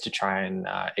you guys to try and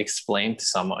explain to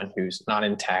someone who's not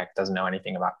in tech, doesn't know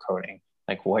anything about coding,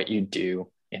 like what you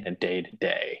do in a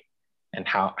day-to-day, and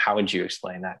how would you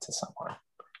explain that to someone?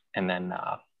 And then,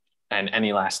 and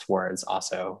any last words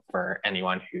also for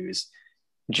anyone who's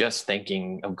just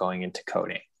thinking of going into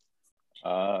coding.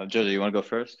 Jojo, you want to go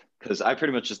first? Because I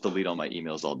pretty much just delete all my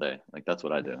emails all day. Like, that's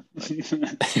what I do. Like,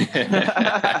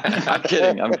 I'm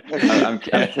kidding.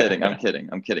 I'm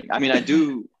kidding. I mean, I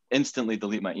do instantly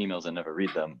delete my emails and never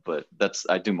read them, but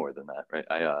I do more than that, right?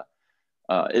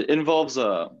 It involves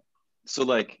so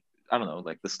like, I don't know,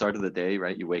 like the start of the day,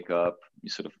 right? You wake up, you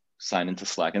sort of sign into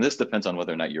Slack, and this depends on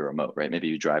whether or not you're remote, right? Maybe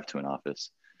you drive to an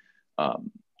office,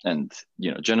 and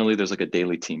generally there's like a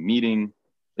daily team meeting.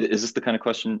 Is this the kind of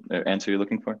question or answer you're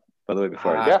looking for, by the way,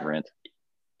 before I rant?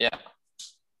 Yeah.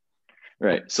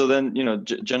 Right. So then,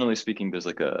 generally speaking, there's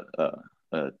like a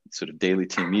sort of daily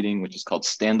team meeting, which is called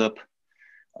stand-up.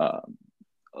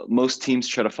 Most teams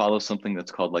try to follow something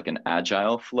that's called like an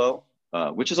agile flow,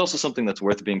 which is also something that's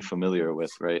worth being familiar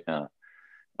with, right?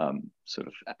 Sort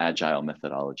of agile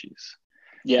methodologies.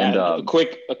 Yeah, and, a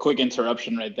quick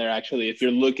interruption right there. Actually, if you're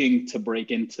looking to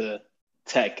break into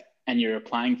tech and you're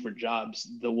applying for jobs,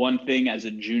 the one thing as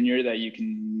a junior that you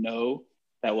can know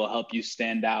that will help you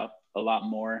stand out a lot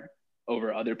more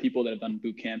over other people that have done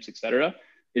boot camps, et cetera,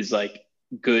 is like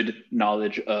good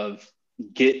knowledge of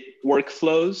Git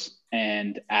workflows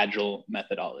and agile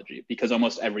methodology, because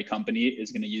almost every company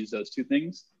is going to use those two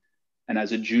things. And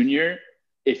as a junior,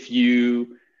 if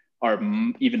you are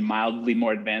even mildly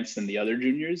more advanced than the other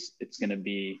juniors, it's going to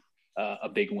be a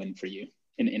big win for you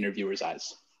in interviewers'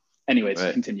 eyes. Anyways,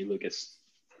 right. Continue, Lucas.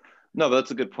 No, but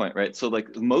that's a good point, right? So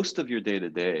like most of your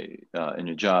day-to-day in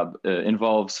your job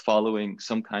involves following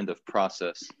some kind of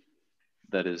process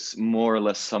that is more or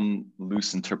less some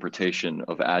loose interpretation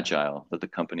of agile that the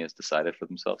company has decided for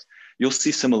themselves. You'll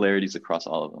see similarities across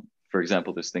all of them. For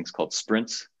example, there's things called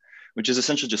sprints, which is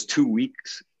essentially just 2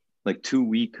 weeks, like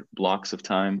 2-week blocks of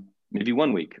time, maybe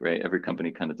 1 week, right? Every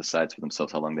company kind of decides for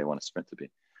themselves how long they want a sprint to be.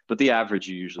 But the average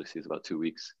you usually see is about 2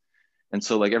 weeks. And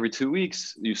so like every 2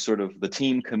 weeks, the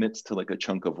team commits to like a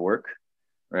chunk of work,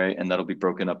 right? And that'll be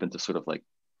broken up into sort of like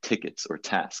tickets or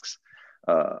tasks.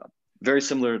 Very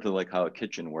similar to like how a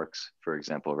kitchen works, for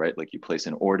example, right? Like you place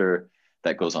an order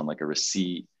that goes on like a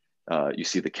receipt. You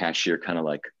see the cashier kind of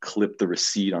like clip the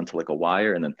receipt onto like a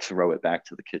wire and then throw it back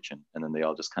to the kitchen. And then they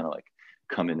all just kind of like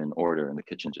come in order, and the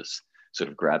kitchen just sort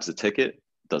of grabs a ticket,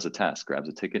 does a task, grabs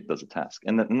a ticket, does a task.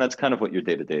 And that's kind of what your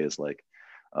day-to-day is like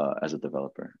as a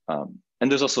developer. And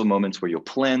there's also moments where you'll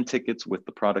plan tickets with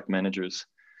the product managers,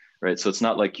 right? So it's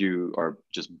not like you are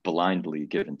just blindly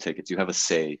given tickets. You have a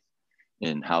say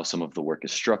in how some of the work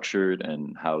is structured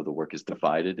and how the work is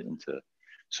divided into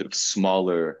sort of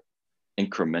smaller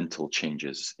incremental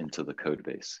changes into the code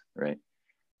base, right?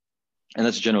 And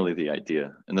that's generally the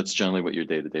idea. And that's generally what your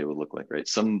day-to-day will look like, right?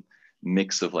 Some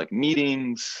mix of like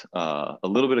meetings, a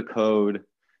little bit of code,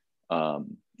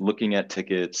 looking at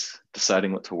tickets,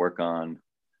 deciding what to work on,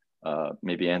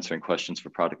 maybe answering questions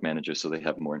for product managers so they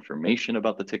have more information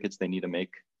about the tickets they need to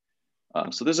make.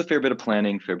 So there's a fair bit of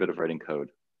planning, fair bit of writing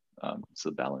code. It's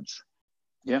a balance.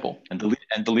 Yeah. Cool. And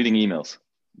deleting emails.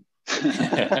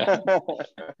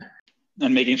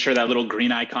 And making sure that little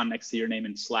green icon next to your name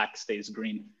in Slack stays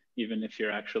green, even if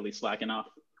you're actually slacking off.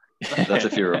 That's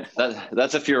if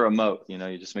you're remote,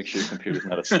 you just make sure your computer's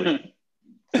not asleep.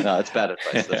 No, that's bad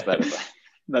advice. That's bad advice.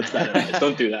 That's bad advice.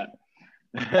 Don't do that.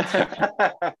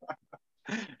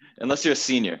 Unless you're a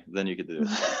senior, then you could do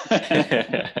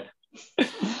it.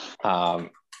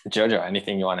 Jojo,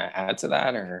 anything you want to add to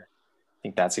that, or I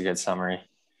think that's a good summary?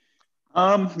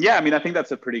 Yeah, I mean, I think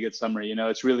that's a pretty good summary.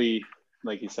 It's really,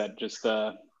 like you said, just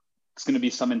it's going to be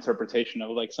some interpretation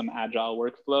of like some agile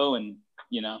workflow, and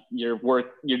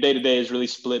your day-to-day is really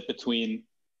split between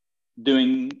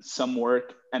doing some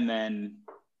work and then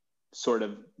sort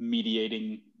of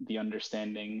mediating the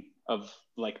understanding of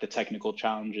like the technical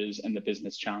challenges and the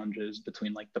business challenges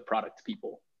between like the product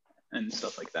people and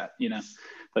stuff like that, you know,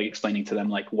 like explaining to them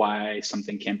like why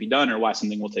something can't be done or why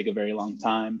something will take a very long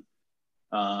time,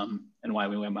 and why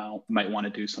we might want to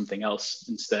do something else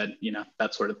instead, you know,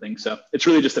 that sort of thing. So it's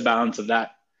really just a balance of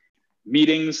that,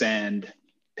 meetings and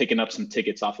picking up some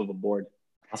tickets off of a board.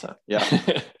 Awesome. Yeah.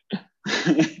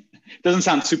 Doesn't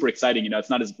sound super exciting, you know, it's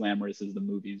not as glamorous as the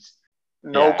movies.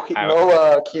 No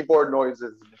keyboard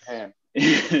noises in hand.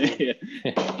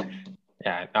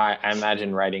 Yeah, I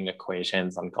imagine writing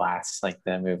equations on glass, like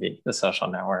the movie, The Social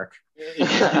Network.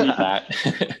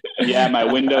 Yeah, my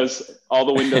windows, all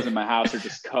the windows in my house are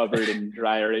just covered in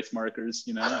dry erase markers,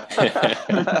 you know.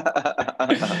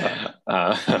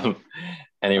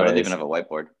 Anyway, I don't even have a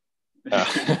whiteboard. All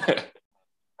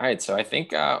right, so I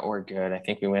think we're good. I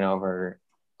think we went over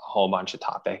a whole bunch of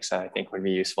topics that I think would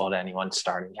be useful to anyone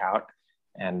starting out.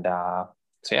 And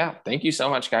so yeah, thank you so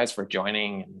much, guys, for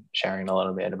joining and sharing a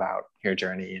little bit about your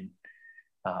journey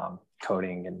and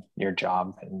coding and your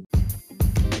job. And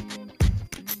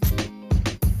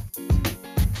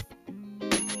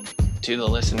to the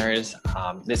listeners,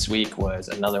 this week was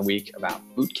another week about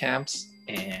boot camps,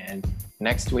 and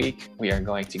next week we are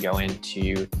going to go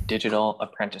into digital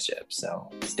apprenticeships.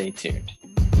 So stay tuned.